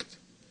effect,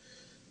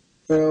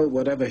 well,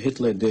 whatever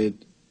Hitler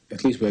did,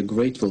 at least we're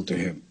grateful to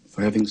him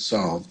for having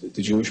solved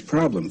the Jewish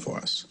problem for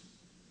us.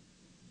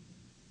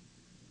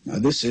 Now,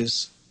 this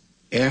is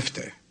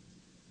after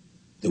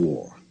the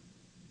war.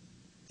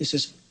 This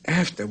is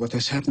after what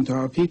has happened to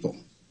our people.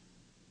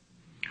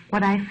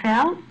 What I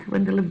felt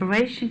when the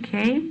liberation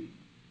came,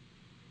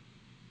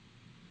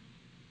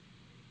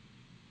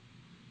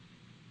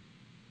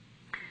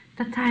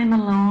 that I'm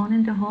alone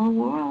in the whole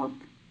world.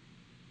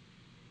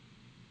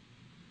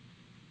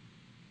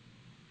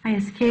 I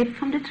escaped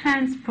from the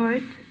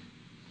transport.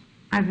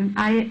 I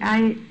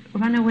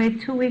ran away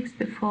 2 weeks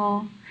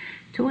before,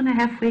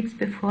 2.5 weeks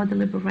before the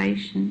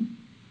liberation.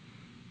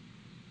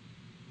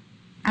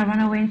 I ran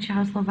away in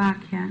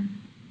Czechoslovakia.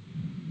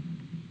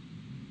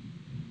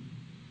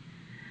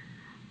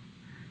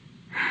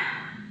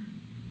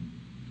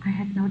 I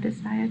had no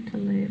desire to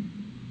live.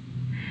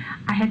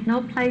 I had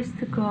no place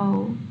to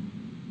go.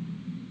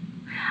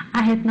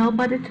 I had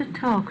nobody to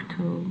talk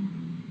to.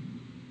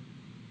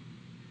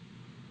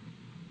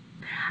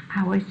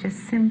 I was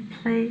just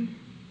simply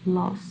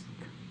lost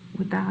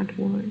without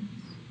words.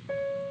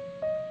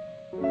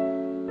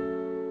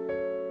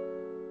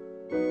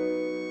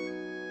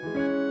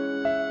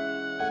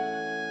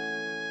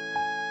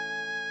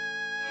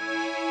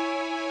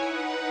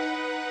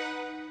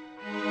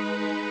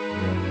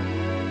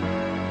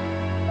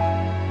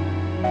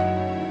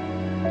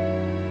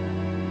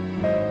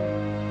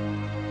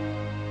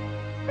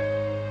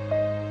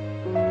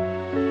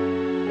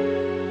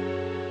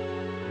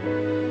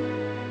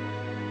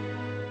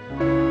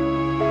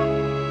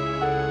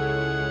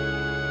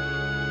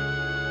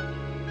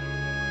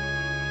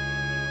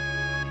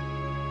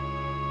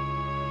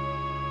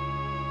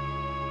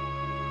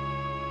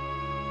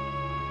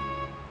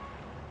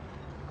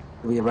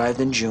 We arrived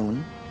in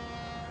June.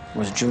 It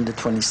was June the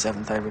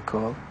 27th, I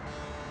recall.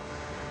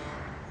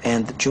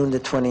 And June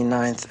the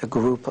 29th, a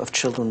group of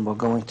children were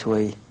going to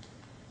a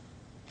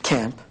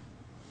camp.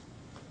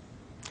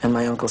 And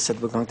my uncle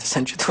said, we're going to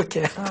send you to a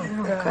camp.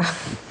 Oh, God.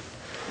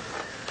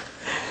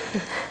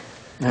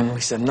 And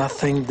we said,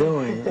 nothing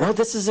doing. Oh,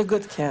 this is a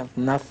good camp.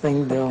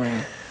 Nothing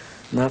doing.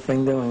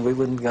 Nothing doing. We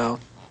wouldn't go.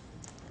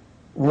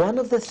 One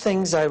of the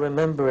things I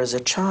remember as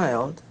a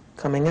child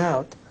coming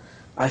out,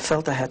 I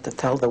felt I had to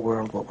tell the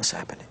world what was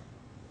happening.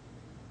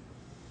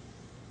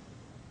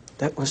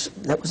 That was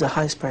the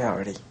highest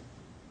priority.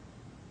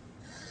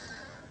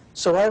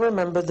 So I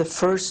remember the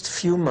first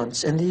few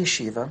months in the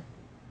yeshiva,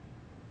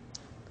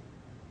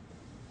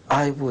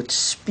 I would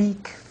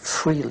speak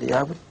freely.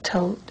 I would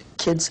tell the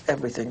kids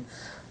everything.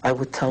 I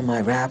would tell my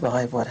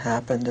rabbi what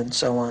happened and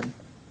so on.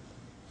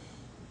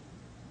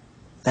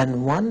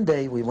 Then one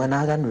day we went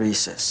out on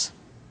recess.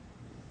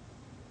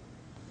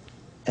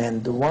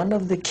 And one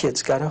of the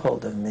kids got a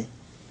hold of me.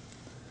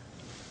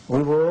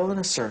 We were all in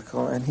a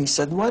circle, and he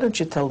said, why don't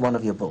you tell one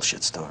of your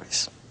bullshit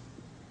stories?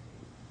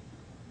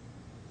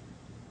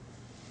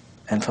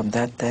 And from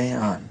that day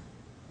on,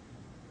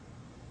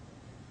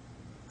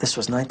 this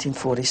was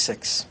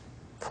 1946,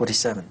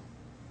 47,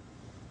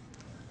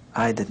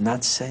 I did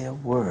not say a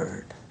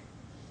word,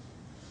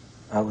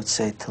 I would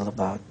say till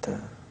about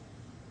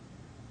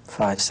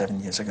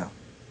 5-7 years ago.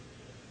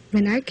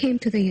 When I came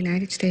to the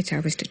United States, I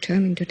was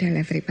determined to tell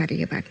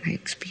everybody about my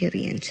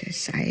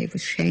experiences. I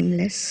was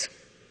shameless,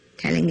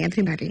 telling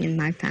everybody in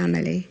my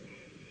family.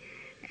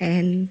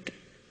 And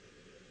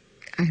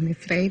I'm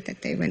afraid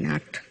that they were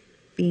not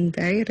being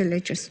very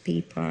religious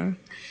people.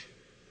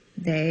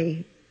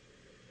 They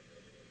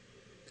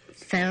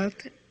felt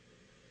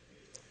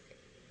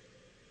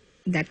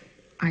that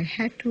I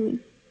had to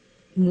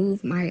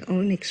move my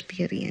own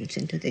experience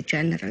into the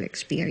general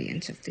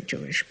experience of the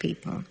Jewish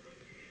people.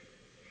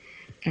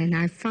 And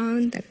I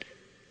found that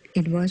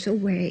it was a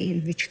way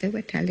in which they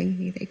were telling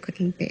me they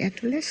couldn't bear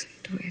to listen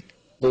to it.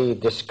 The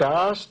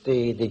disgust,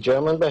 the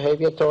German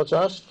behavior towards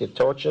us, the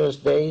torturous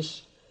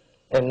days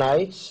and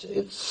nights,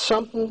 it's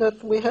something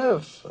that we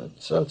have.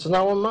 It's in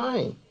our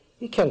mind.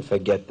 We can't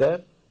forget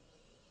that.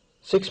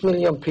 6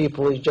 million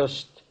people is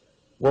just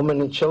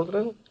women and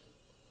children.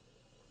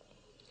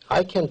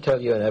 I can't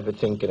tell you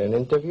everything in an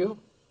interview.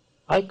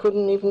 I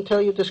couldn't even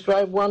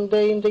describe one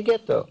day in the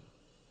ghetto.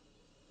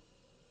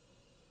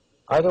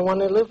 I don't want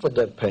to live with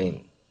that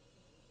pain.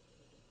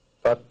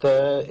 If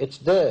but it's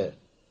there.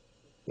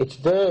 It's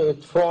there,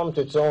 it formed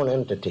its own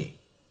entity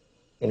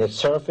in its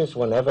surface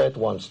whenever it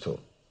wants to.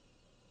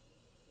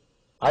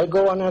 I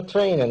go on a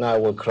train and I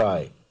will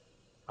cry.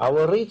 I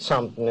will read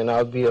something and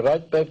I'll be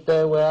right back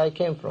there where I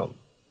came from.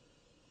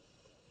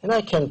 And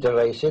I can't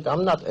erase it.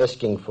 I'm not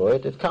asking for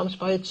it. It comes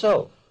by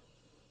itself.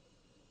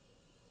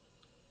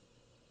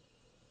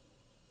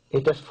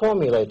 It has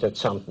formulated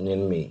something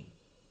in me.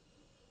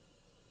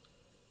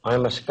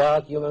 I'm a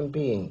scarred human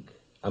being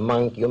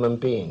among human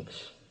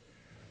beings.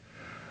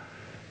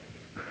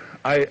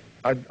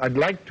 I'd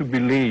like to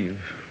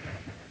believe,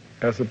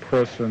 as a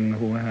person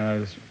who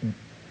has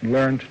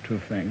learned to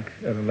think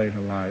at a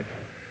later life,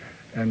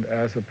 and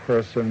as a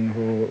person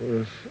who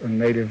is a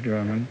native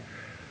German,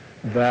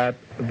 that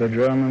the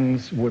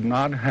Germans would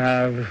not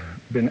have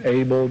been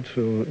able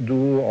to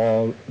do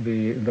all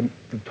the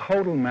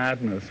total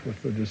madness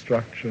with the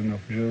destruction of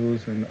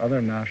Jews and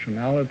other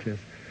nationalities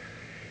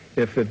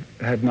if it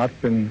had not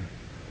been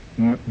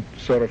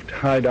sort of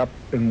tied up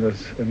in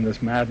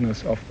this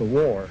madness of the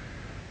war.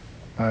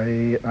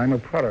 I'm a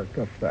product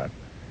of that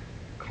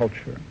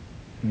culture,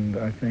 and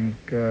I think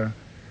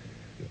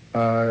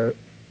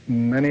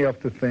many of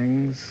the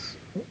things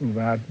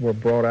that were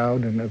brought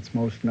out in its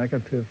most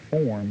negative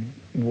form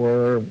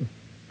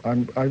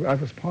I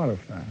was part of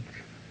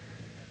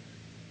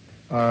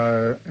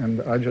that.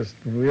 And I just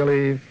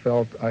really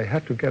felt I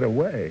had to get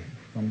away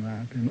from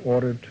that in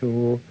order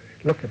to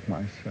look at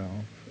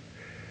myself.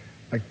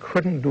 I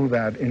couldn't do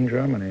that in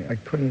Germany. I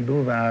couldn't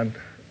do that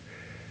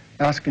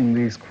asking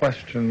these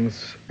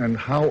questions, and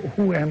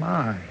who am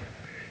I?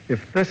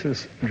 If this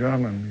is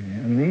Germany,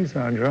 and these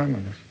are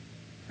Germans,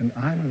 and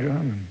I'm a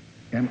German,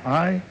 am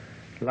I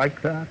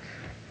like that?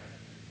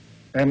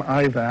 Am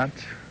I that?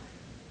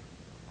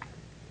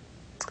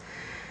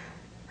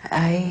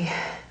 I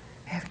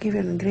have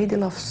given a great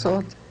deal of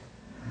thought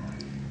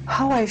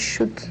how I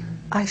should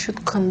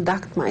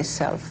conduct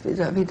myself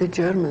with the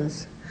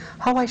Germans,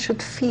 how I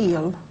should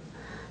feel.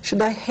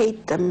 Should I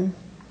hate them?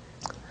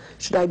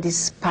 Should I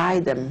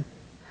despise them?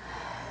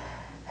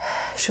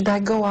 Should I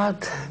go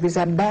out with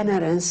a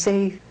banner and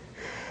say,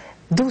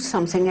 do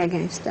something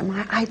against them?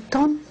 I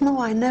don't know.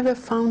 I never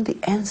found the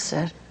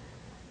answer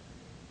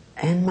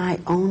in my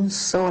own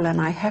soul, and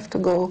I have to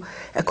go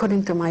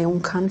according to my own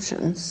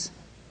conscience.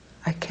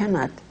 I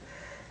cannot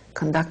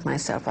conduct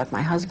myself what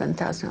my husband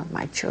tells me, what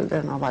my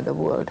children, or what the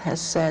world has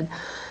said.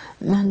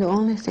 And the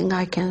only thing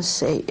I can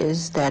say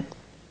is that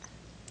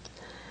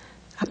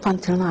up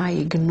until now I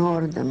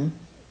ignored them.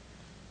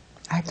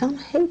 I don't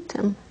hate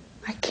them.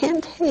 I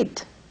can't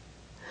hate.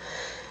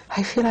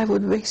 I feel I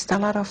would waste a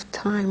lot of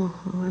time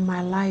in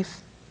my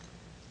life.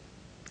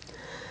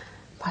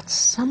 But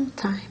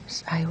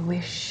sometimes I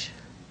wish,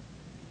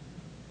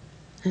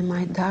 in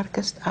my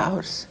darkest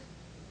hours,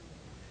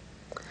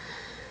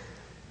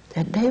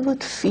 that they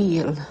would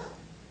feel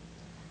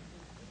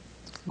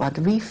what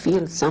we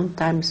feel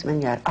sometimes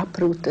when you are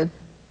uprooted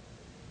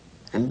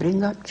and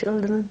bring up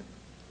children.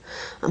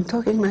 I'm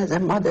talking as a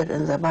mother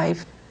and a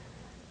wife.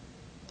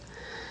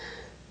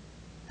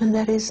 And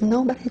there is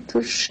nobody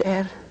to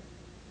share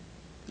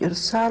your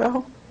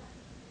sorrow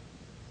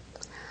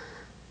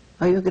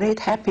or your great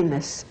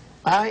happiness.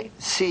 I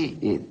see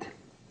it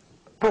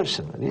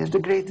personally as the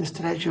greatest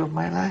tragedy of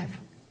my life.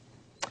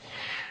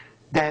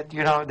 That,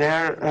 you know,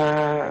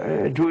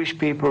 Jewish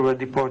people were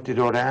deported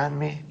all around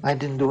me. I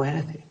didn't do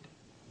anything.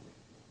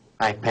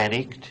 I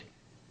panicked.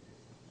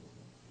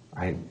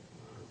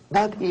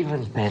 Not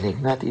even panic,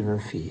 not even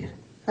fear.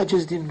 I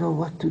just didn't know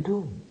what to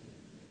do.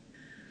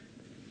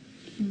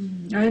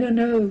 I don't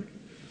know.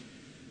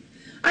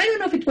 I don't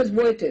know if it was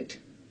worth it.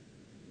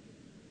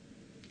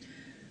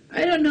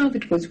 I don't know if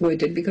it was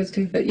worth it because,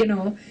 you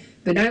know,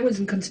 when I was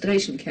in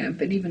concentration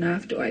camp and even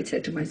after, I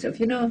said to myself,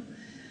 you know,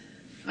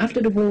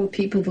 after the war,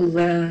 people will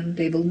learn,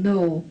 they will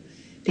know,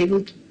 they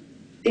will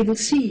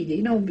see,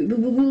 you know, we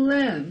will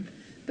learn.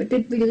 But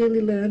did we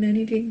really learn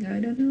anything? I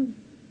don't know.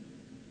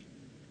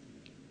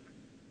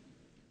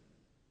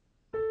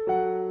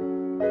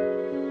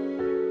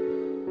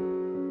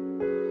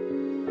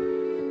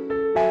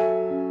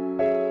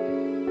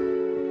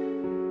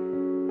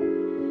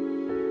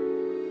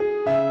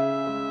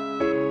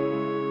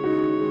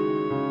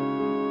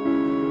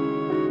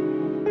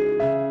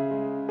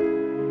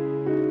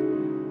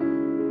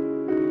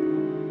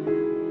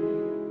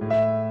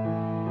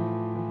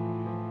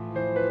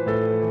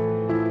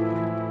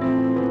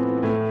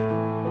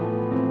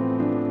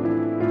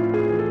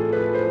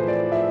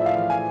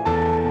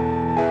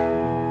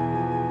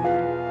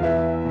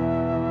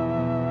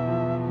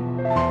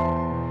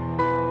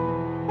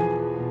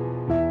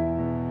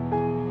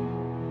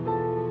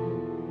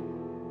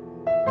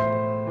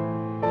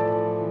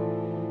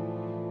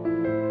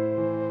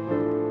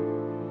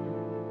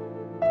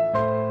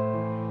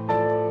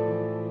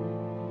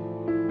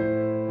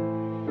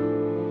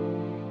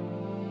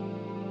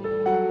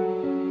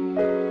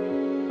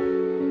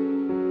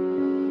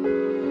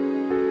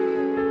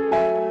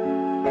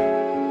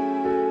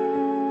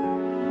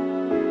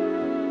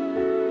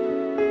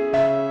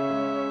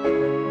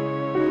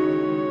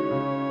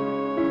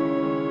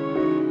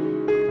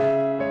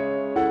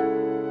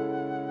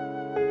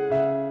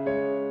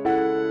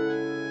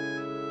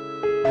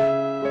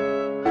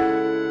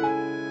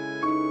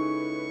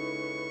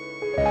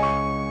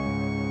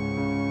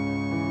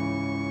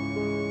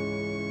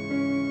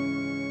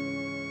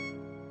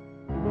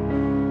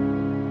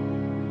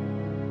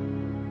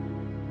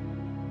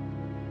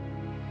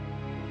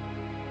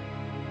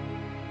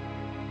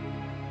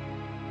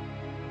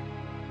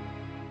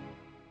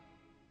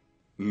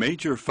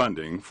 Major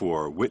funding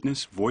for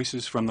Witness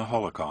Voices from the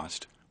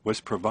Holocaust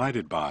was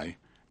provided by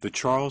the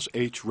Charles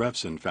H.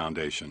 Revson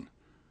Foundation,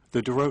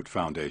 the DeRote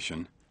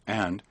Foundation,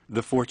 and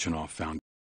the Fortunoff Foundation.